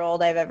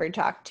 22-year-old I've ever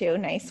talked to.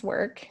 Nice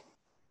work.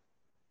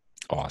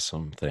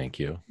 Awesome. Thank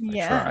you.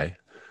 Yeah. I try.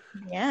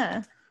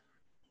 Yeah.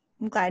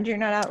 I'm glad you're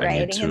not out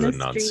rioting in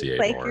the streets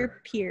like more.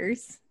 your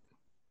peers.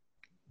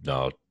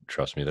 No,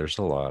 trust me, there's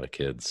a lot of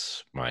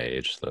kids my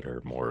age that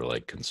are more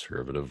like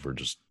conservative or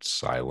just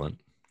silent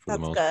for the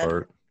most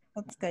part.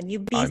 That's good. You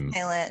be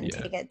silent and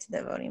take it to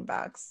the voting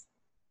box.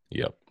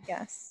 Yep.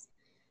 Yes.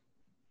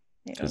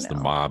 Because the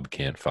mob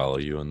can't follow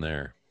you in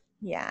there.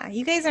 Yeah.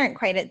 You guys aren't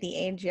quite at the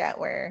age yet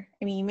where,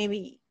 I mean,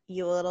 maybe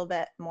you a little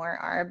bit more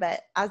are,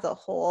 but as a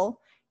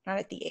whole, not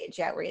at the age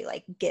yet where you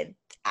like give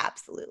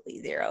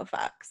absolutely zero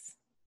fucks.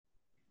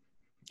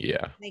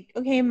 Yeah. Like,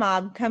 okay,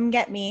 mob, come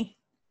get me.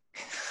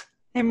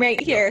 I'm right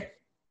here.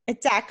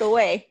 Attack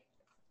away.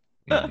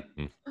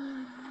 Mm-hmm.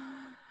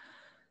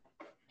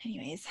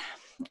 Anyways.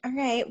 All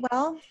right.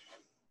 Well,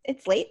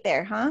 it's late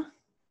there, huh?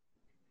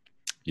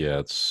 Yeah,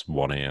 it's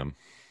 1 a.m.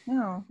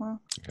 Oh,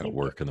 well. I got to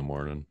work in the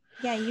morning.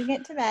 Yeah, you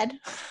get to bed.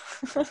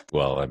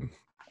 Well,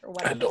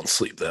 I don't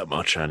sleep that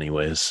much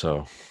anyways,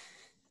 so.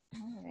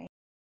 All right.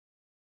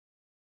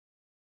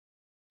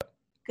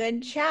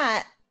 Good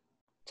chat.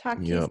 Talk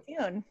to you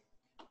soon.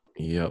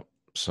 Yep.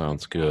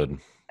 Sounds good.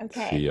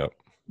 Okay. See ya.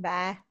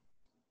 Bye.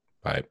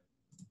 Bye.